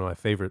 That's one of my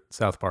favorite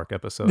South Park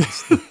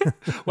episodes.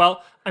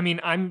 Well, I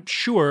mean, I'm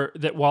sure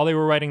that while they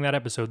were writing that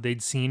episode,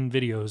 they'd seen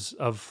videos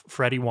of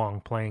Freddie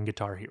Wong playing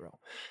Guitar Hero.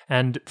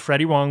 And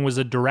Freddie Wong was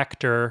a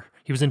director.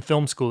 He was in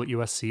film school at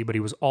USC, but he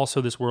was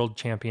also this world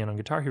champion on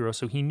Guitar Hero.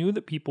 So he knew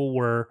that people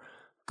were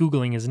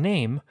Googling his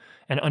name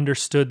and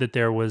understood that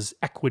there was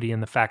equity in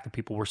the fact that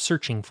people were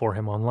searching for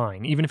him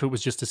online, even if it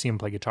was just to see him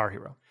play Guitar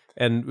Hero.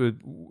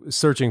 And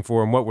searching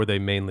for him, what were they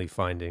mainly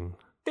finding?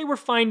 They were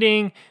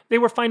finding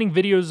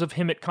videos of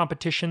him at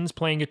competitions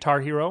playing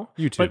Guitar Hero.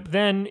 YouTube. But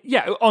then,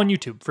 on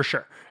YouTube for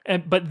sure.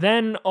 But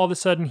then all of a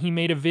sudden he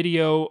made a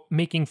video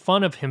making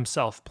fun of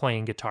himself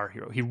playing Guitar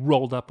Hero. He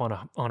rolled up on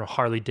a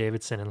Harley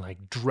Davidson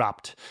and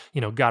dropped,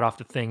 got off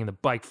the thing and the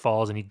bike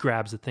falls and he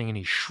grabs the thing and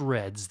he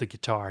shreds the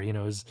guitar. It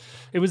was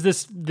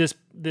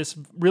this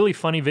really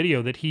funny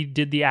video that he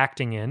did the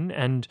acting in,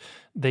 and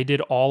they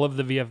did all of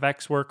the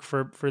VFX work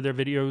for their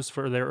videos,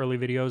 for their early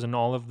videos, and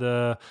all of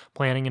the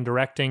planning and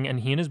directing.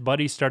 And he and his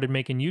buddies started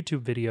making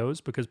YouTube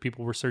videos because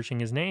people were searching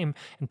his name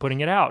and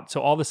putting it out.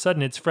 So all of a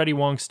sudden it's Freddie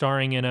Wong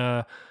starring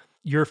in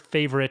your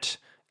favorite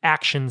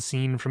action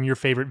scene from your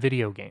favorite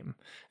video game.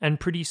 And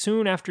pretty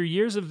soon, after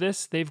years of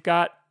this, they've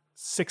got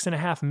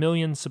 6.5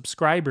 million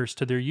subscribers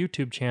to their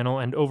YouTube channel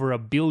and over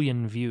 1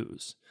 billion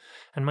views.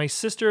 And my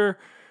sister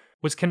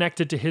was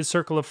connected to his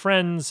circle of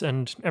friends,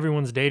 and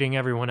everyone's dating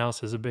everyone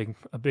else is a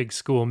big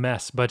school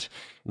mess, but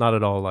not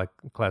at all like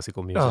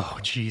classical music. Oh,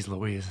 geez,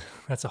 Louise.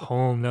 That's a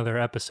whole nother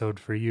episode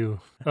for you.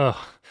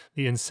 Oh,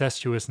 the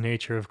incestuous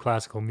nature of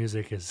classical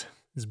music is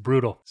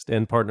brutal.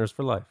 Stand partners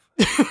for life.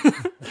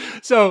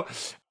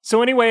 So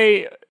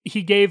anyway,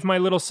 he gave my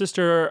little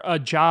sister a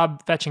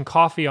job fetching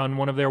coffee on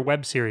one of their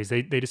web series.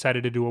 They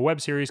decided to do a web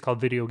series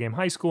called Video Game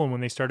High School, and when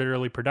they started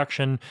early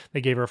production,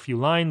 they gave her a few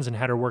lines and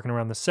had her working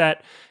around the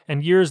set.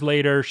 And years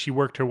later, she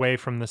worked her way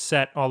from the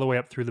set all the way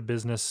up through the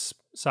business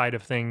side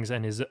of things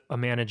and is a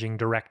managing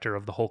director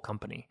of the whole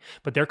company.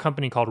 But their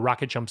company called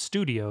Rocket Jump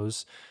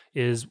Studios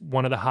is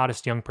one of the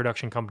hottest young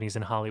production companies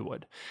in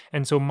Hollywood.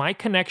 And so my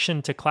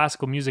connection to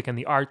classical music and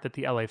the art that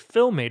the LA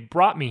Phil made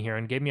brought me here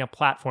and gave me a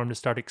platform to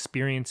start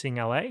experiencing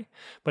LA.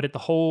 But at the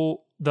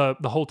whole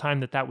time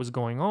that was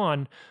going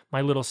on, my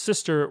little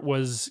sister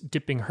was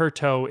dipping her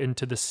toe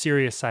into the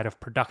serious side of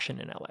production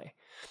in LA.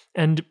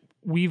 And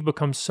we've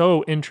become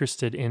so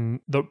interested in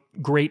the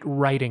great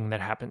writing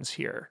that happens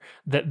here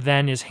that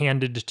then is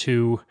handed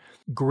to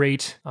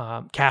great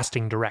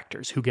casting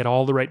directors who get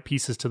all the right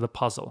pieces to the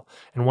puzzle.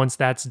 And once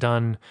that's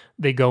done,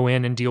 they go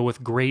in and deal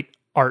with great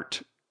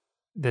art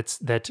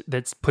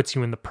that puts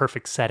you in the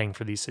perfect setting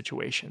for these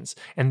situations.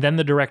 And then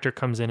the director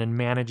comes in and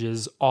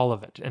manages all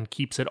of it and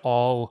keeps it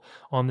all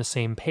on the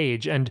same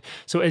page. And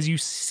so as you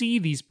see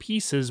these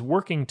pieces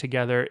working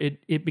together,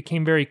 it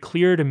became very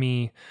clear to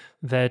me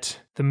that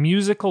the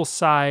musical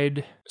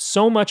side,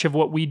 so much of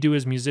what we do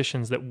as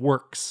musicians that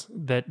works,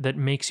 that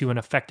makes you an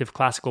effective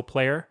classical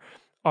player,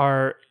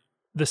 are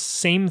the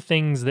same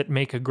things that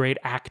make a great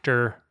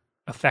actor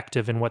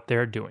effective in what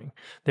they're doing.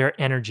 Their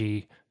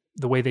energy,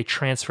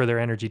 transfer their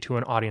energy to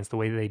an audience, the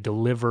way they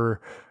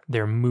deliver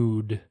their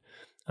mood.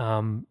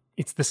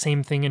 It's the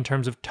same thing in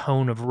terms of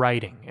tone of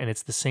writing, and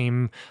it's the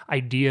same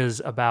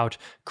ideas about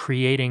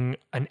creating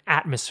an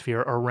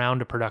atmosphere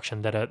around a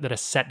production that a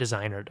set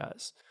designer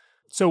does.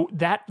 So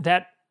that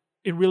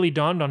it really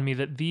dawned on me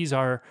that these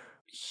are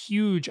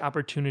huge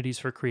opportunities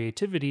for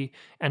creativity.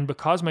 And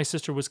because my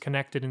sister was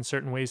connected in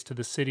certain ways to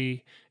the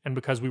city, and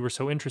because we were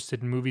so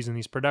interested in movies and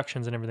these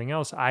productions and everything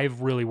else,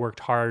 I've really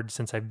worked hard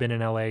since I've been in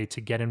LA to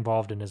get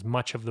involved in as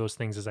much of those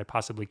things as I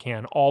possibly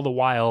can, all the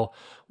while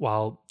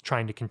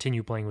trying to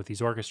continue playing with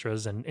these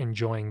orchestras and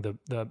enjoying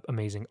the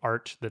amazing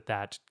art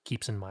that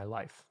keeps in my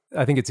life.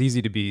 I think it's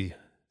easy to be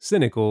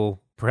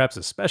cynical, perhaps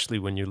especially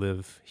when you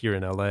live here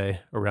in LA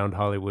around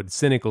Hollywood,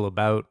 cynical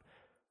about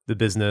the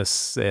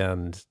business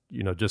and,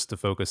 just to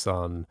focus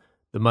on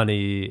the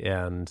money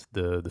and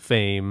the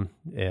fame.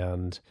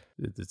 And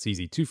it's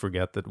easy to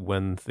forget that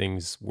when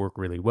things work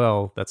really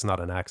well, that's not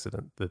an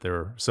accident, that there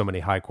are so many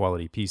high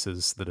quality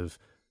pieces that have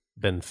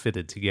been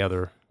fitted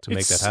together to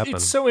make that happen.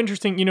 It's so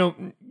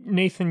interesting.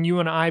 Nathan, you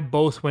and I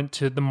both went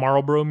to the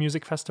Marlborough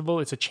Music Festival.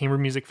 It's a chamber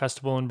music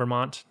festival in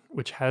Vermont,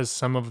 which has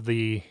some of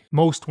the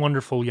most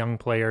wonderful young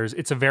players.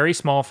 It's a very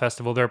small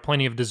festival. There are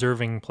plenty of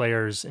deserving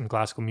players in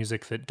classical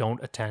music that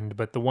don't attend,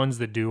 but the ones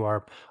that do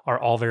are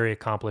all very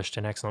accomplished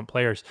and excellent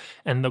players.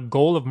 And the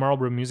goal of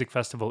Marlborough Music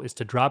Festival is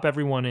to drop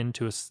everyone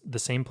into the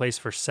same place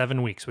for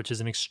 7 weeks, which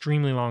is an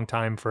extremely long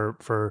time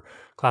for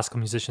classical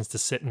musicians to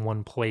sit in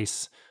one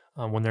place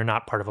when they're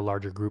not part of a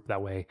larger group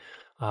that way.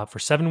 For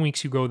 7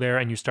 weeks, you go there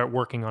and you start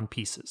working on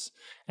pieces.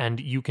 And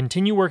you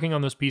continue working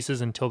on those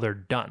pieces until they're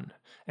done.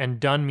 And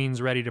done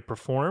means ready to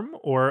perform,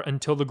 or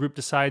until the group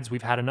decides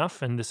we've had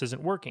enough and this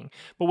isn't working.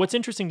 But what's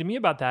interesting to me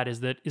about that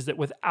is that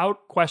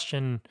without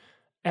question,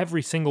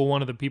 every single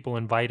one of the people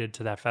invited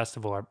to that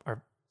festival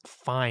are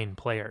fine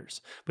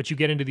players. But you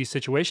get into these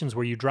situations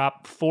where you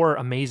drop 4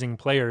 amazing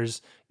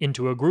players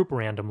into a group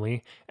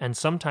randomly, and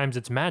sometimes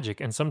it's magic,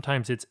 and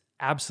sometimes it's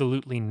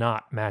absolutely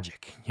not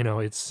magic.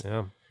 It's...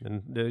 Yeah.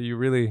 And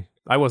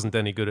I wasn't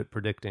any good at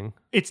predicting.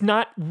 It's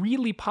not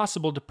really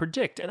possible to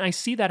predict. And I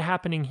see that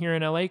happening here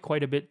in LA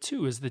quite a bit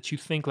too, is that you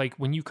think like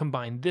when you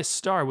combine this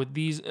star with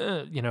these,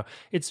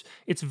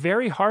 it's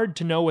very hard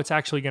to know what's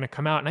actually going to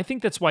come out. And I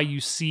think that's why you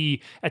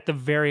see at the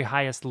very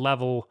highest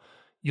level,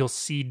 you'll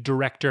see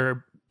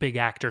director, big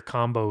actor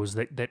combos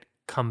that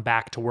come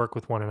back to work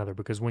with one another,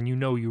 because when you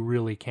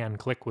really can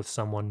click with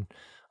someone,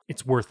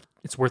 it's worth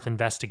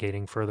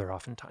investigating further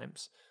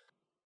oftentimes.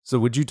 So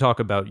would you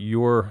talk about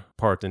your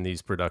part in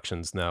these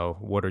productions now?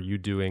 What are you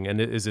doing? And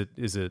is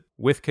it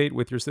with Kate,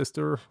 with your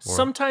sister? Or?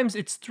 Sometimes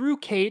it's through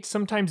Kate,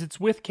 sometimes it's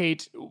with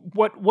Kate.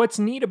 What's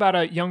neat about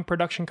a young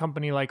production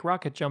company like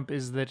Rocket Jump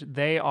is that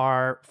they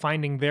are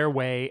finding their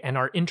way and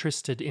are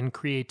interested in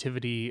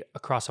creativity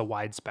across a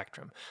wide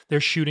spectrum.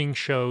 They're shooting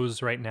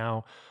shows right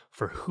now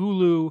for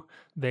Hulu.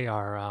 They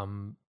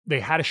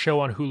had a show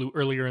on Hulu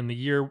earlier in the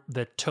year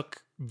that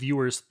took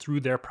viewers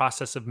through their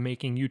process of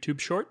making YouTube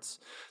shorts.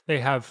 They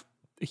have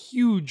a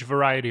huge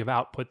variety of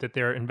output that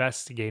they're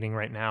investigating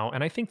right now.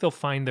 And I think they'll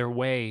find their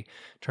way in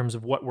terms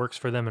of what works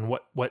for them and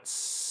what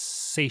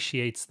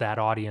satiates that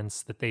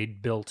audience that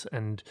they'd built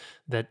and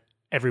that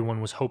everyone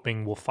was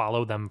hoping will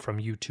follow them from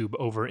YouTube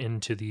over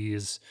into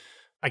these,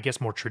 I guess,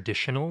 more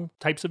traditional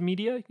types of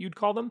media, you'd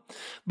call them.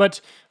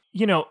 But,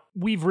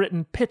 we've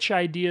written pitch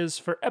ideas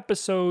for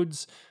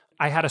episodes.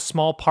 I had a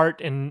small part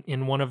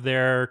in one of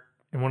their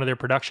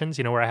productions,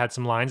 where I had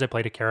some lines. I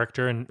played a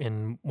character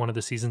in one of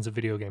the seasons of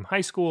Video Game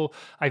High School.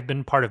 I've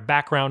been part of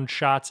background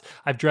shots.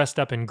 I've dressed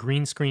up in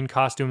green screen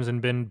costumes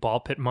and been Ball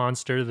Pit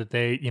Monster that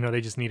they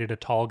just needed a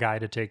tall guy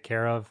to take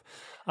care of.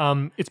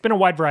 It's been a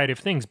wide variety of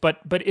things,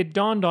 but it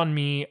dawned on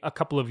me a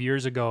couple of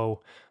years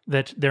ago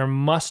that there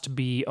must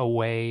be a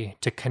way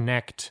to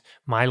connect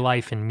my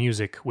life in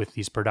music with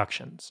these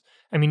productions.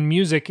 I mean,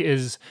 music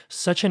is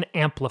such an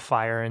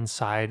amplifier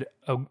inside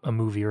a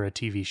movie or a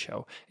TV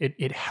show.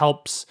 It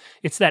helps.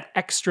 It's that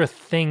extra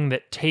thing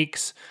that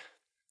takes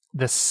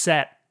the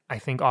set, I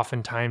think,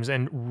 oftentimes,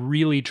 and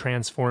really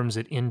transforms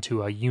it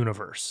into a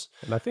universe.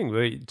 And I think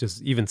we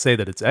just even say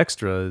that it's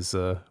extra is,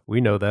 we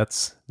know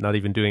that's not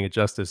even doing it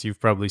justice. You've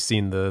probably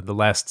seen the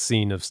last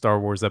scene of Star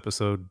Wars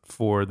Episode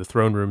 4, the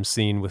throne room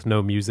scene with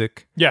no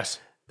music. Yes.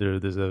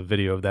 There's a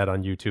video of that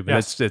on YouTube, and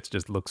yes. it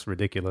just looks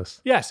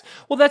ridiculous. Yes.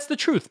 Well, that's the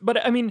truth.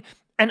 But I mean,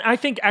 and I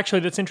think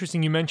actually that's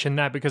interesting you mentioned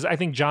that, because I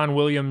think John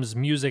Williams'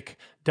 music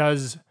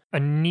does a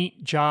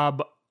neat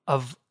job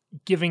of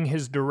giving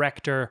his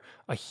director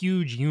a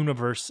huge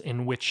universe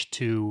in which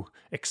to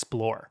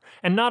explore.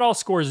 And not all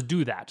scores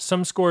do that.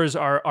 Some scores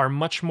are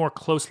much more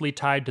closely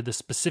tied to the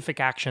specific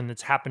action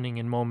that's happening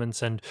in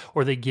moments,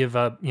 or they give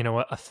a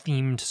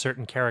theme to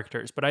certain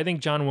characters. But I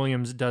think John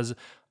Williams does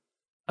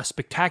a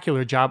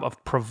spectacular job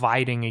of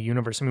providing a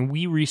universe. I mean,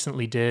 we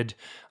recently did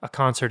a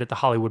concert at the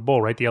Hollywood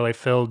Bowl, right? The LA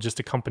Phil just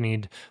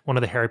accompanied one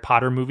of the Harry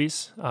Potter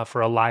movies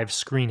for a live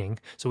screening.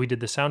 So we did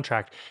the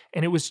soundtrack,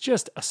 and it was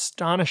just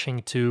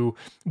astonishing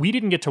we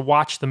didn't get to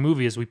watch the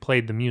movie as we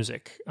played the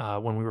music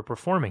when we were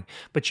performing,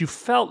 but you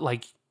felt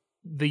like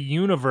the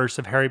universe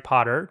of Harry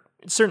Potter,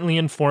 certainly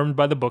informed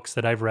by the books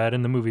that I've read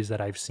and the movies that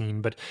I've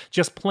seen, but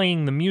just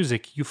playing the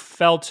music, you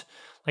felt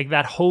like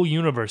that whole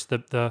universe,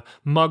 the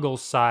Muggle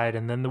side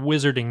and then the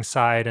wizarding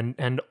side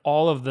and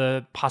all of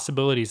the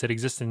possibilities that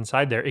exist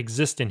inside there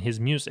exist in his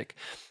music.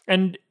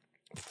 And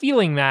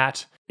feeling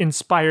that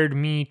inspired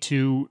me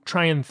to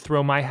try and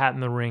throw my hat in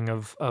the ring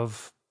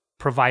of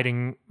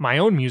providing my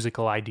own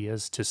musical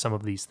ideas to some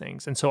of these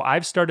things. And so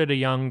I've started a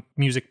young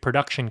music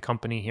production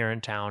company here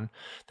in town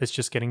that's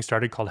just getting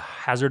started called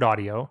Hazard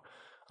Audio.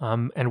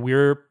 And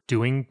we're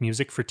doing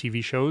music for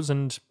TV shows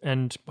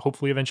and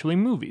hopefully eventually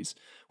movies.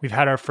 We've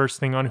had our first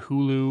thing on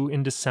Hulu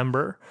in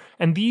December.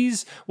 And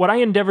what I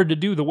endeavored to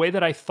do, the way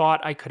that I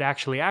thought I could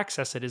actually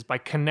access it is by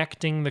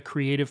connecting the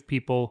creative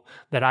people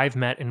that I've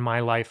met in my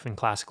life in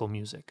classical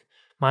music.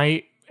 Our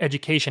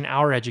education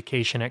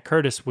at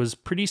Curtis was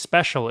pretty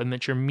special in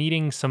that you're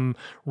meeting some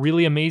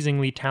really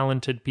amazingly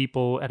talented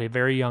people at a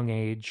very young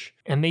age.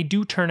 And they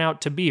do turn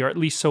out to be, or at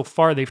least so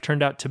far, they've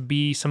turned out to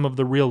be some of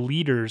the real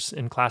leaders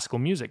in classical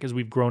music as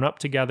we've grown up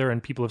together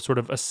and people have sort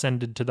of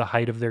ascended to the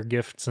height of their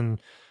gifts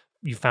and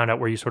you found out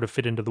where you sort of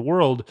fit into the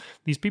world.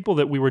 These people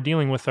that we were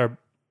dealing with are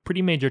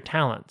pretty major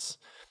talents.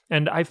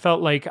 And I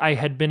felt like I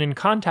had been in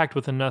contact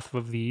with enough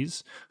of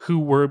these who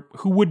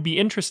would be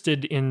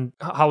interested in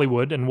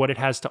Hollywood and what it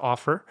has to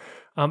offer,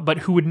 but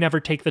who would never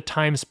take the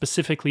time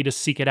specifically to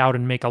seek it out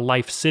and make a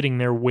life sitting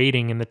there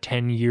waiting in the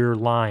 10-year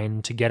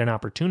line to get an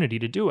opportunity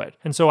to do it.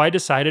 And so I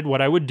decided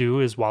what I would do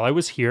is while I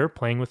was here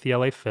playing with the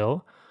LA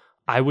Phil,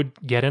 I would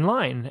get in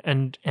line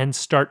and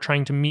start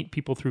trying to meet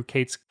people through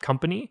Kate's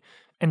company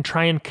and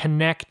try and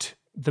connect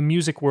the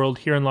music world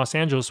here in Los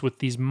Angeles with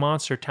these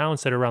monster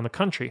talents that are around the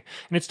country.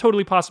 And it's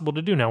totally possible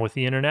to do now with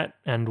the internet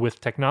and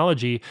with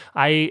technology.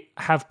 I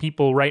have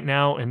people right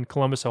now in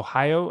Columbus,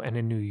 Ohio, and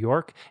in New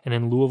York, and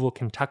in Louisville,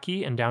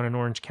 Kentucky, and down in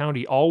Orange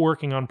County, all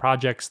working on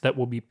projects that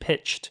will be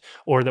pitched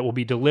or that will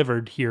be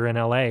delivered here in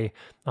LA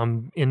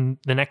in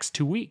the next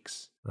 2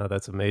 weeks. Oh,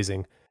 that's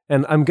amazing.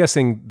 And I'm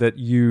guessing that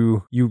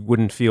you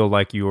wouldn't feel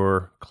like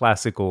your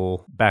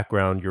classical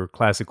background, your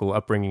classical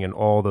upbringing, and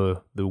all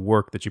the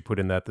work that you put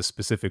in that, the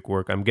specific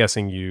work, I'm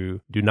guessing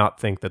you do not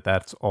think that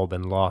that's all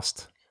been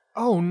lost.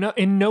 Oh, no,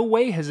 in no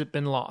way has it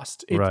been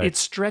lost. Right. It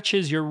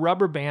stretches your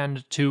rubber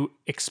band to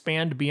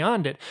expand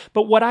beyond it.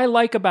 But what I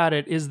like about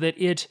it is that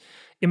it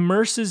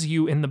immerses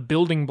you in the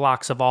building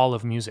blocks of all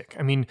of music.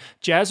 I mean,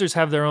 jazzers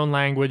have their own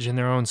language and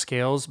their own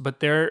scales, but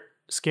they're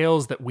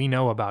scales that we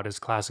know about as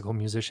classical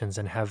musicians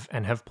and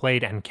have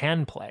played and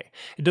can play.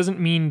 It doesn't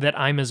mean that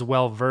I'm as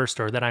well versed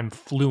or that I'm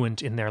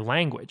fluent in their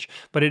language,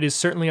 but it is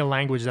certainly a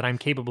language that I'm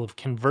capable of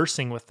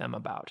conversing with them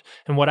about.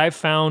 And what I've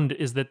found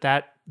is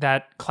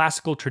that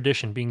classical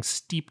tradition, being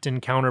steeped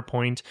in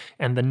counterpoint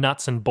and the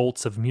nuts and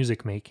bolts of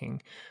music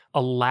making,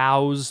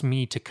 allows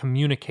me to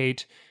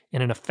communicate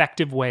in an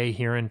effective way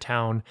here in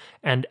town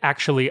and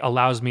actually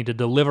allows me to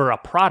deliver a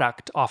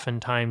product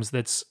oftentimes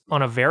that's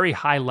on a very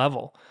high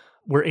level.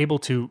 We're able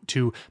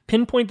to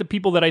pinpoint the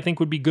people that I think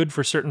would be good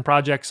for certain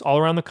projects all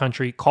around the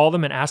country, call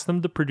them and ask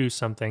them to produce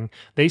something.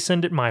 They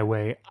send it my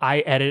way. I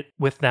edit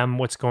with them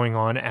what's going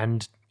on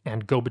and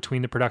go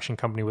between the production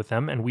company with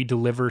them, and we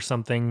deliver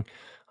something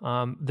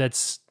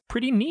that's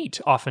pretty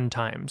neat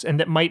oftentimes and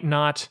that might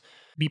not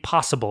be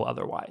possible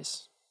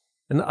otherwise.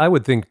 And I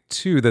would think,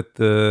 too, that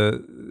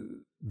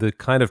the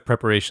kind of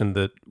preparation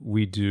that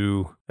we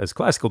do as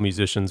classical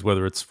musicians,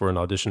 whether it's for an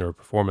audition or a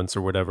performance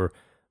or whatever,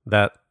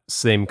 that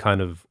same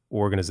kind of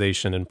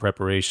organization and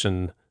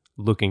preparation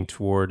looking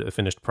toward a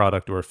finished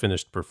product or a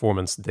finished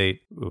performance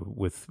date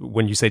with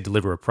when you say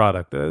deliver a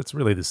product, it's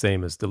really the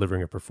same as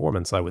delivering a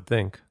performance, I would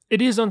think.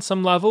 It is on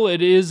some level.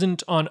 It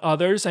isn't on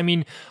others. I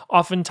mean,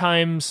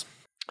 oftentimes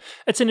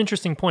it's an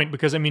interesting point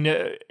because, I mean,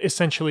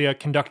 essentially a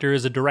conductor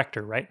is a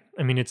director, right?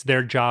 I mean, it's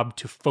their job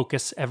to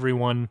focus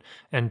everyone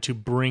and to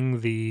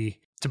bring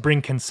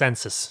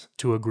consensus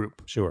to a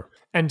group. Sure.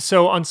 And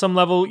so on some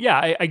level,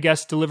 yeah, I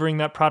guess delivering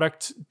that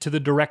product to the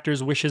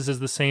director's wishes is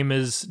the same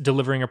as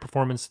delivering a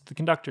performance to the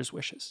conductor's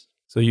wishes.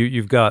 So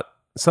you've got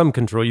some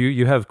control.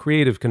 You have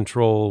creative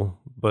control,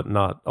 but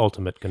not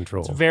ultimate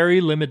control. It's very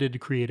limited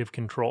creative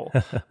control.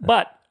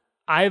 But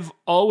I've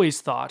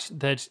always thought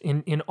that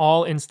in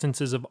all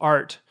instances of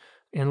art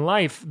in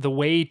life, the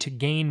way to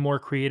gain more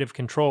creative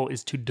control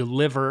is to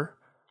deliver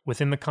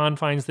within the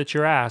confines that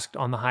you're asked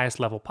on the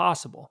highest level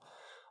possible.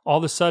 All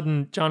of a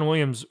sudden, John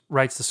Williams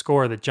writes the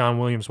score that John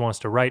Williams wants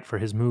to write for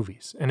his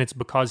movies. And it's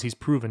because he's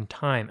proven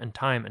time and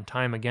time and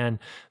time again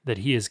that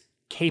he is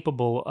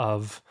capable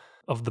of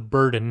the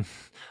burden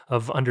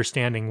of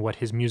understanding what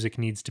his music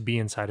needs to be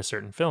inside a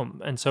certain film.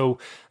 And so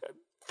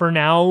for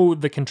now,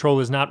 the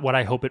control is not what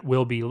I hope it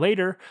will be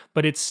later,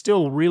 but it's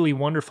still really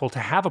wonderful to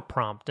have a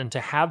prompt and to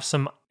have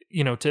some,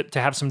 to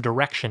have some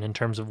direction in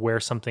terms of where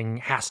something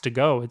has to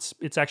go.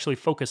 It's actually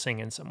focusing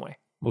in some way.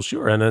 Well,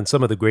 sure. And then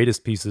some of the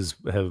greatest pieces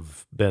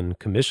have been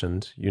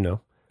commissioned,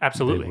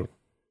 Absolutely.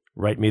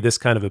 Write me this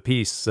kind of a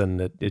piece,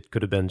 and it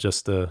could have been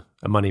just a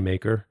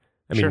moneymaker.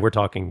 I mean, Sure. We're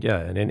talking,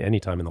 in any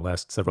time in the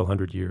last several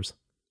hundred years.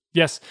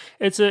 Yes,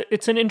 it's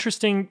an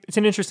interesting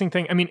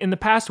thing. I mean, in the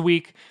past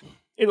week,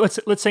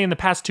 let's say in the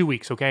past 2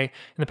 weeks, okay?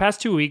 In the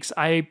past 2 weeks,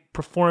 I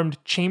performed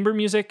chamber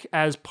music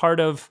as part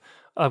of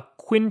a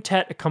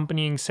quintet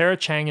accompanying Sarah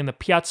Chang in the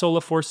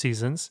Piazzolla Four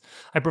Seasons.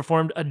 I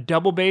performed a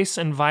double bass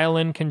and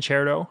violin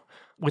concerto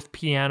with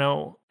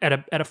piano at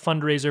a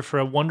fundraiser for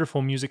a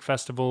wonderful music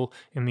festival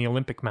in the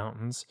Olympic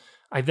Mountains.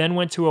 I then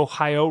went to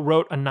Ohio,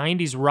 wrote a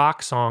 90s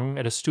rock song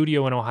at a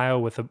studio in Ohio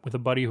with a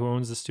buddy who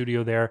owns the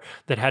studio there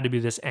that had to be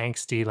this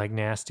angsty, like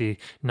nasty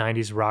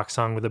 90s rock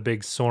song with a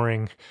big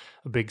soaring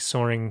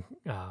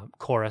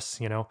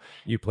chorus, you know.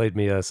 You played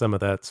me some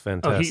of that. It's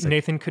fantastic.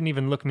 Nathan couldn't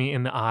even look me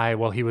in the eye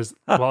while he was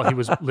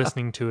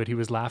listening to it. He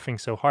was laughing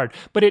so hard.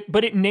 But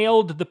it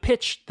nailed the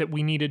pitch that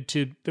we needed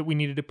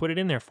to put it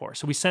in there for.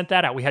 So we sent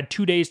that out. We had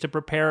 2 days to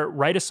prepare,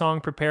 write a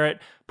song, prepare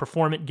it,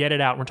 perform it, get it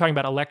out. We're talking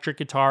about electric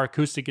guitar,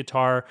 acoustic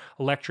guitar,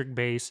 electric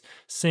bass,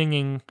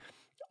 singing,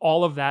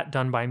 all of that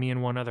done by me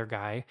and one other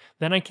guy.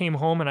 Then I came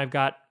home and I've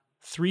got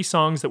 3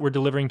 songs that we're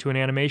delivering to an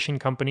animation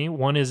company.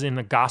 One is in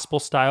a gospel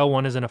style,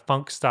 one is in a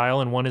funk style,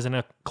 and one is in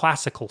a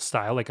classical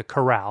style, like a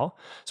chorale.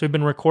 So we've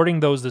been recording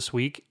those this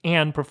week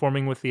and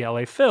performing with the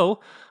LA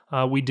Phil.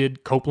 We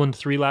did Copland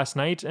 3 last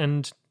night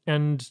and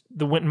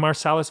the Wynton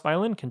Marsalis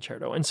Violin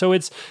Concerto. And so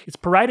it's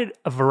provided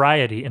a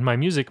variety in my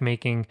music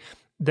making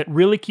that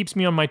really keeps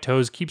me on my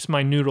toes, keeps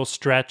my noodle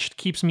stretched,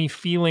 keeps me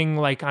feeling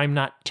like I'm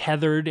not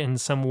tethered in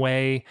some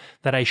way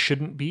that I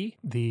shouldn't be.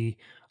 The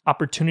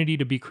opportunity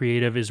to be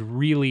creative is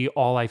really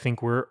all I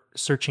think we're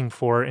searching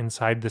for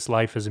inside this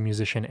life as a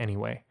musician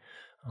anyway.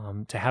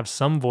 To have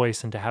some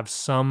voice and to have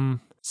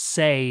some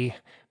say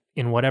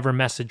in whatever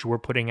message we're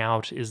putting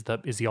out is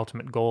the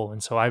ultimate goal.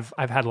 And so I've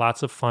had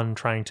lots of fun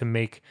trying to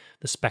make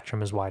the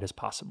spectrum as wide as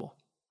possible.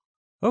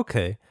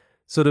 Okay.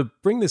 So to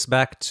bring this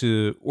back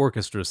to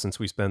orchestra, since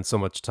we spend so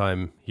much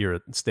time here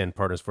at Stand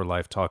Partners for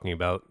Life talking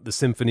about the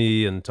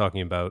symphony and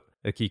talking about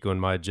Akiko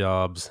and my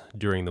jobs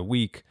during the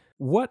week,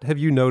 what have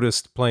you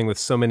noticed playing with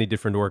so many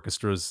different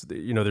orchestras?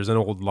 You know, there's an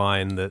old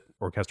line that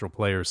orchestral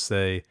players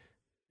say,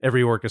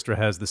 every orchestra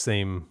has the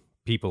same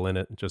people in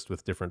it, just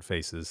with different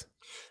faces.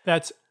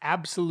 That's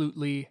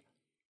absolutely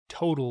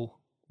total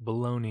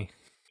baloney.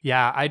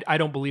 Yeah, I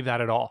don't believe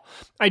that at all.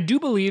 I do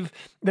believe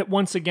that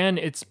once again,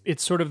 it's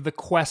sort of the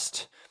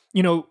quest.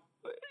 You know,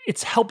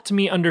 it's helped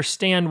me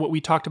understand what we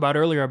talked about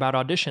earlier about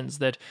auditions,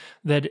 that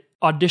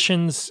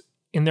auditions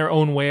in their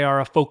own way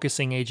are a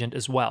focusing agent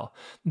as well.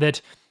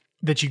 That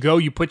you go,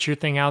 you put your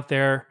thing out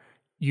there,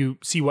 you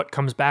see what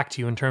comes back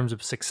to you in terms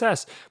of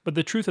success. But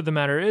the truth of the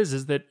matter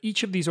is that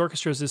each of these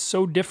orchestras is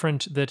so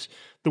different that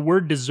the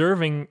word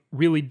deserving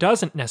really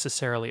doesn't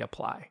necessarily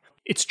apply.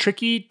 It's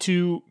tricky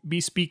to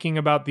be speaking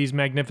about these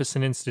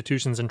magnificent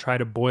institutions and try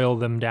to boil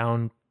them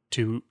down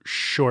to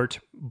short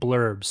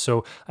blurbs.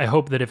 So I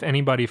hope that if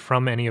anybody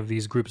from any of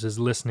these groups is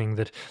listening,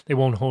 that they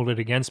won't hold it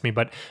against me.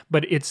 But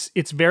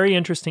it's very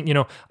interesting. You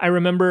know, I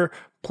remember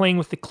playing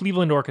with the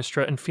Cleveland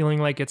Orchestra and feeling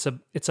like it's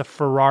a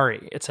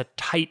Ferrari. It's a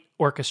tight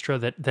orchestra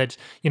that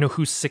you know,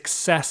 whose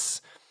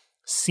success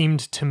seemed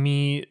to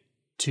me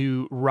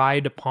to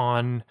ride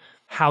upon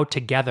how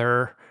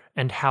together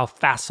and how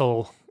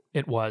facile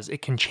it was.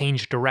 It can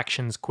change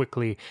directions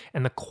quickly,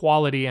 and the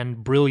quality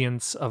and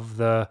brilliance of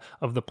the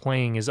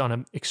playing is on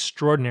an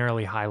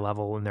extraordinarily high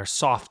level, and their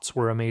softs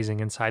were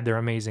amazing inside their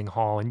amazing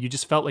hall, and you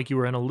just felt like you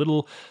were in a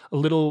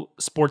little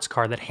sports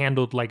car that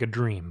handled like a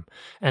dream.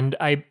 And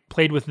I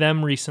played with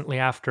them recently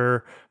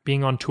after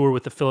being on tour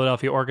with the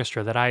Philadelphia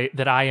Orchestra that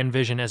I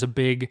envision as a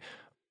big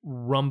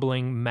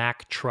rumbling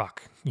Mack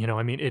truck. You know,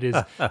 I mean,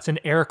 it's an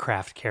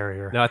aircraft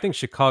carrier. Now, I think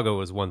Chicago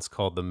was once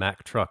called the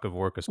Mack truck of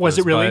orchestras. Was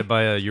it really?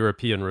 By a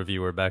European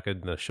reviewer back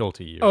in the Schulte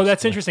years. Oh,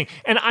 that's interesting.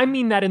 And I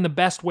mean that in the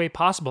best way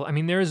possible. I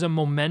mean, there is a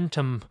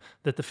momentum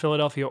that the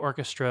Philadelphia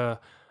Orchestra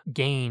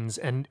gains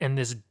and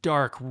this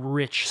dark,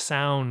 rich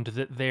sound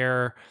that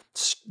their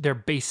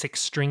basic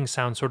string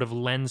sound sort of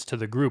lends to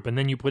the group. And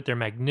then you put their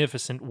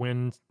magnificent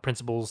wind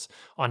principles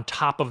on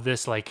top of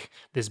this, like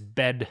this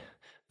bed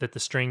that the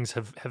strings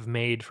have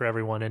made for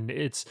everyone. And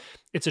it's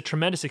a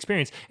tremendous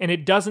experience. And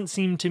it doesn't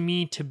seem to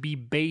me to be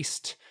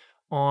based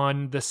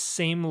on the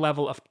same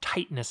level of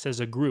tightness as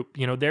a group.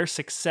 You know, their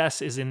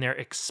success is in their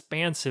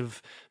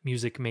expansive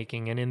music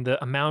making and in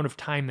the amount of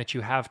time that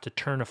you have to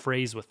turn a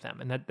phrase with them.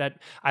 And that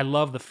I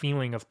love the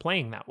feeling of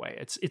playing that way.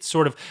 It's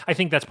sort of, I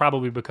think that's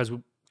probably because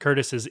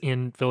Curtis is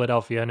in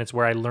Philadelphia and it's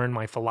where I learned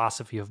my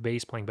philosophy of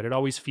bass playing, but it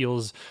always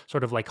feels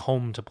sort of like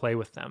home to play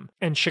with them.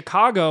 And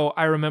Chicago,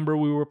 I remember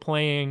we were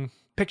playing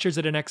Pictures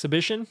at an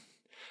Exhibition,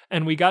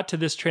 and we got to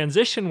this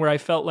transition where I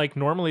felt like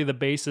normally the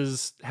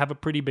basses have a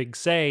pretty big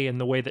say in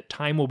the way that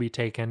time will be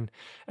taken.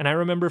 And I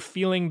remember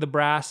feeling the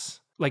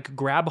brass like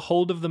grab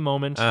hold of the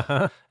moment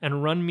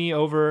and run me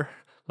over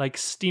like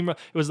steam. It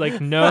was like,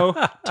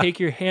 no, take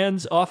your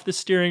hands off the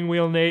steering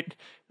wheel, Nate.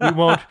 We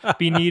won't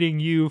be needing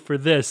you for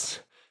this.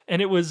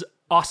 And it was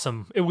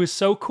awesome. It was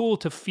so cool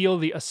to feel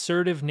the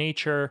assertive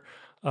nature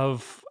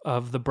of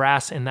the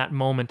brass in that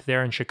moment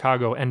there in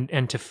Chicago,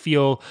 and to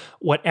feel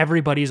what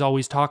everybody's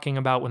always talking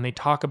about when they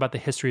talk about the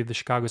history of the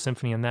Chicago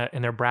Symphony and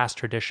their brass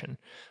tradition.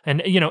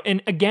 And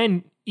and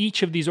again,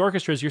 each of these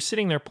orchestras, you're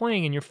sitting there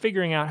playing and you're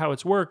figuring out how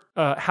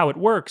it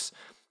works,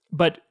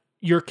 but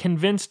you're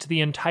convinced the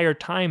entire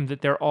time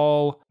that they're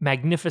all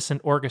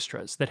magnificent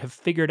orchestras that have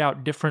figured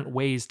out different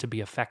ways to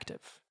be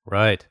effective.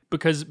 Right.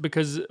 Because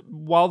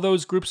while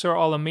those groups are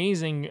all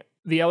amazing,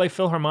 the LA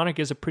Philharmonic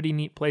is a pretty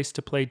neat place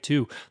to play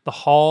too. The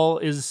hall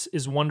is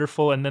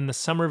wonderful, and then the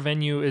summer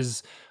venue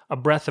is a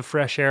breath of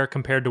fresh air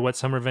compared to what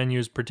summer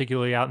venues,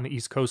 particularly out in the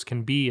East Coast,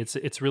 can be.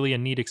 It's really a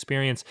neat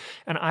experience.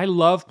 And I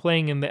love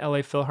playing in the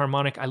LA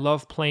Philharmonic. I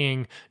love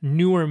playing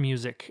newer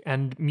music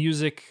and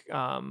music,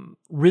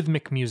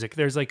 rhythmic music.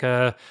 There's like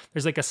a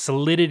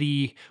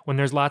solidity when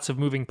there's lots of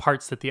moving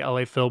parts that the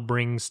LA Phil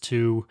brings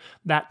to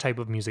that type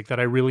of music that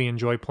I really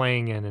enjoy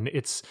playing in. And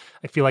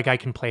I feel like I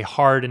can play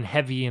hard and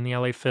heavy in the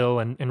LA Phil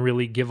and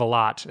really give a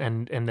lot,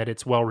 and that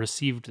it's well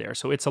received there.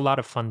 So it's a lot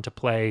of fun to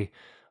play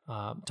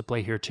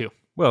here too.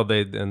 Well,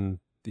 the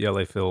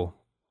LA Phil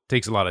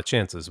takes a lot of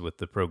chances with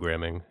the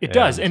programming. It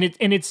does, and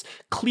it's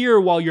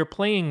clear while you're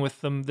playing with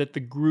them that the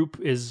group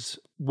is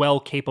well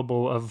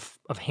capable of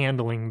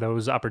handling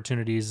those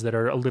opportunities that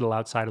are a little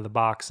outside of the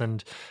box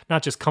and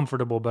not just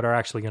comfortable, but are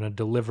actually going to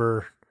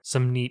deliver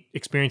some neat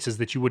experiences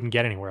that you wouldn't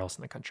get anywhere else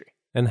in the country.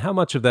 And how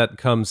much of that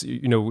comes,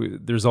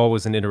 there's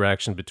always an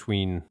interaction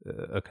between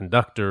a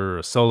conductor,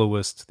 a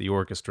soloist, the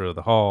orchestra,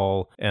 the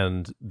hall,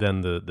 and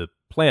then the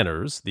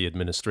planners, the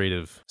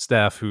administrative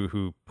staff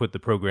who put the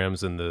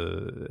programs and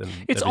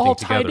it's all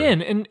tied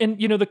in. And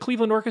the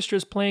Cleveland Orchestra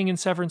is playing in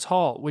Severance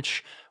Hall,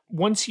 which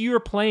once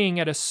you're playing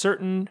at a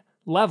certain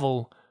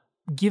level,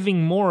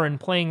 giving more and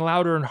playing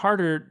louder and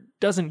harder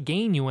doesn't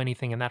gain you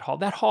anything in that hall.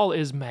 That hall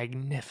is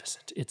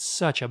magnificent. It's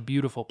such a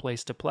beautiful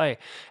place to play.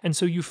 And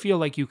so you feel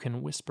like you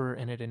can whisper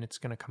in it and it's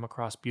going to come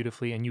across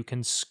beautifully, and you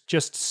can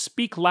just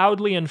speak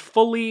loudly and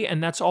fully,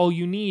 and that's all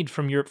you need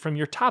from your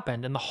top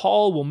end. And the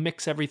hall will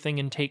mix everything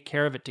and take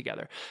care of it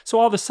together. So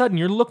all of a sudden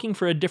you're looking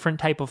for a different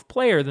type of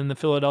player than the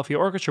Philadelphia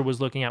Orchestra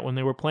was looking at when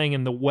they were playing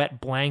in the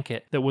wet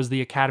blanket that was the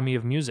Academy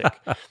of Music.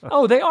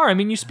 Oh, they are. I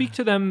mean, you speak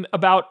to them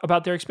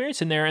about their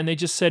experience in there, and they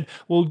just said,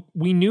 well,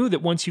 we knew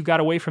that once you got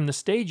away from the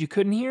stage, you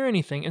couldn't hear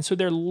anything. And so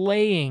they're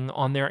laying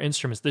on their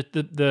instruments.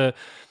 The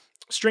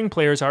string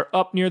players are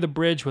up near the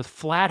bridge with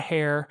flat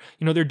hair.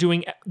 They're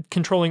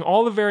controlling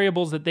all the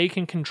variables that they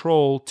can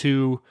control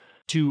to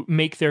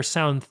make their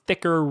sound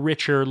thicker,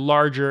 richer,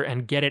 larger,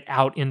 and get it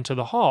out into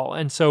the hall.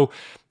 And so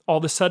all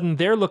of a sudden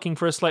they're looking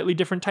for a slightly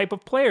different type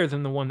of player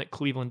than the one that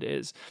Cleveland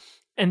is.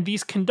 And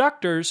these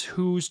conductors,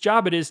 whose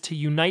job it is to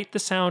unite the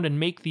sound and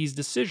make these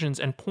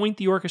decisions and point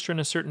the orchestra in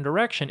a certain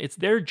direction, it's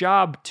their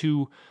job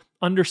to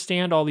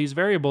understand all these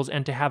variables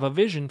and to have a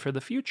vision for the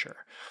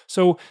future.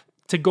 So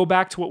to go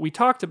back to what we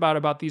talked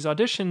about these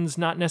auditions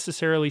not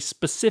necessarily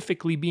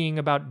specifically being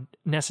about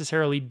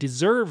necessarily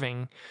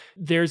deserving,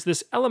 there's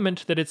this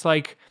element that it's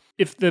like,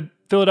 if the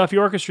Philadelphia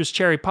Orchestra's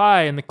cherry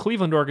pie and the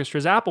Cleveland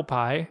Orchestra's apple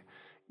pie,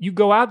 you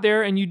go out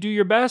there and you do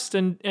your best,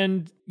 and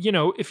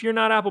if you're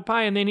not apple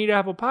pie and they need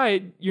apple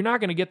pie, you're not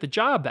going to get the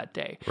job that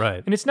day.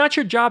 Right. And it's not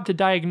your job to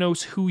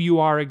diagnose who you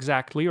are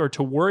exactly or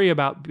to worry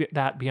about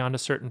that beyond a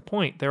certain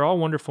point. They're all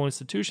wonderful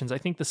institutions. I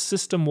think the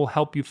system will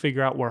help you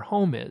figure out where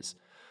home is.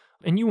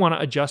 And you want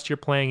to adjust your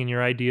playing and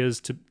your ideas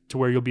to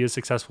where you'll be as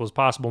successful as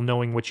possible,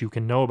 knowing what you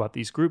can know about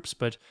these groups.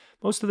 But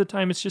most of the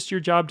time, it's just your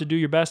job to do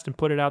your best and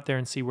put it out there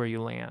and see where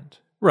you land.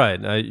 Right.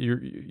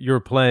 Your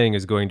playing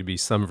is going to be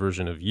some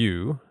version of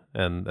you.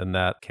 And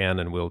that can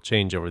and will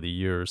change over the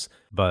years.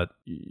 But,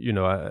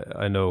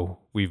 I know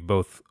we've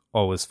both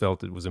always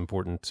felt it was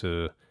important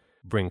to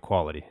bring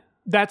quality.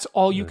 That's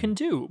all you can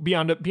do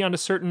beyond a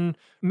certain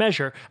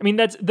measure. I mean,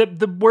 that's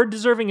the word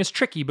deserving is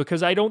tricky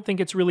because I don't think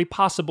it's really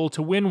possible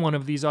to win one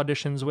of these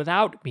auditions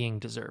without being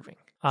deserving.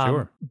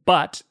 Sure.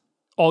 But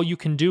all you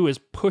can do is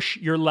push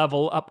your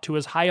level up to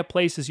as high a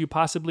place as you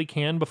possibly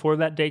can before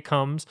that day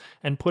comes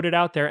and put it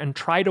out there and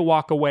try to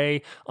walk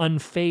away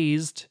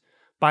unfazed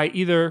by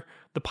either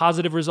the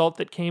positive result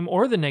that came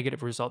or the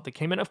negative result that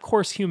came. And of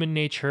course, human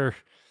nature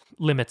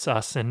limits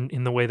us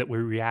in the way that we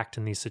react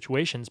in these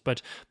situations.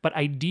 But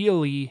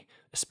ideally,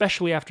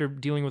 especially after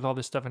dealing with all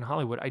this stuff in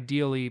Hollywood,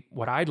 ideally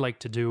what I'd like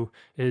to do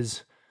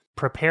is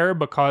prepare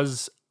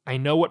because I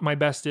know what my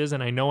best is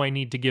and I know I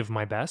need to give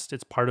my best.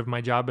 It's part of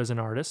my job as an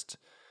artist.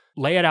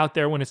 Lay it out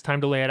there when it's time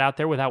to lay it out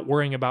there without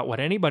worrying about what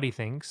anybody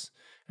thinks,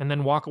 and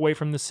then walk away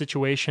from the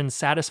situation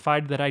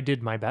satisfied that I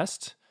did my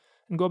best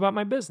and go about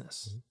my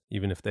business.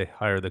 Even if they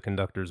hire the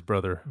conductor's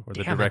brother or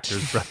the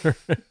director's brother.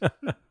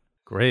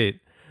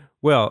 Great.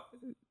 Well,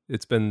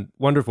 it's been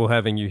wonderful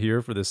having you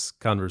here for this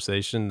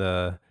conversation.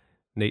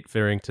 Nate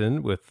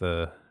Farrington with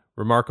a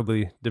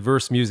remarkably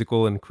diverse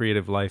musical and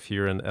creative life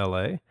here in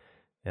LA.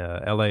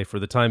 LA, for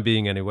the time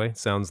being anyway.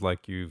 Sounds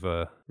like you've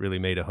really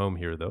made a home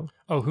here, though.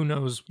 Oh, who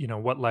knows,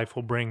 what life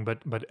will bring,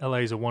 but LA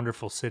is a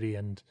wonderful city,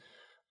 and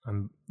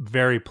I'm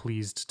very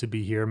pleased to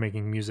be here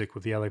making music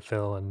with the LA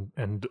Phil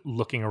and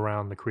looking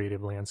around the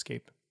creative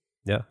landscape.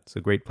 Yeah, it's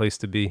a great place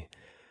to be.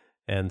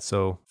 And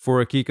so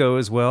for Akiko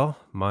as well,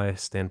 my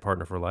stand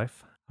partner for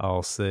life,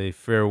 I'll say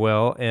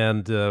farewell,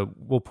 and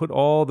we'll put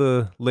all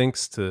the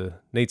links to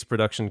Nate's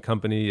production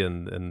company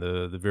and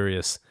the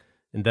various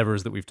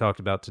endeavors that we've talked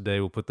about today.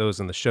 We'll put those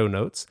in the show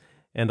notes.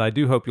 And I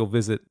do hope you'll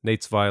visit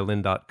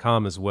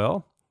natesviolin.com as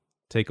well.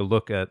 Take a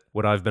look at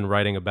what I've been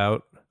writing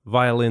about.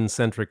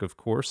 Violin-centric, of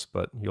course,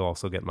 but you'll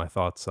also get my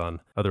thoughts on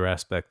other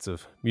aspects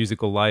of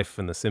musical life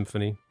and the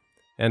symphony.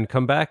 And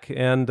come back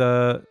and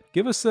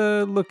give us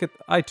a look at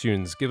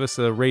iTunes. Give us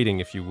a rating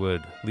if you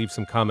would. Leave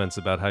some comments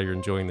about how you're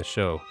enjoying the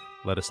show.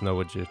 Let us know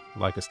what you'd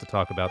like us to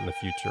talk about in the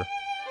future.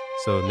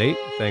 So, Nate,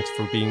 thanks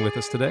for being with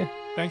us today.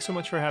 Thanks so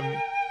much for having me.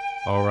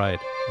 All right,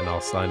 and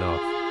I'll sign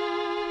off.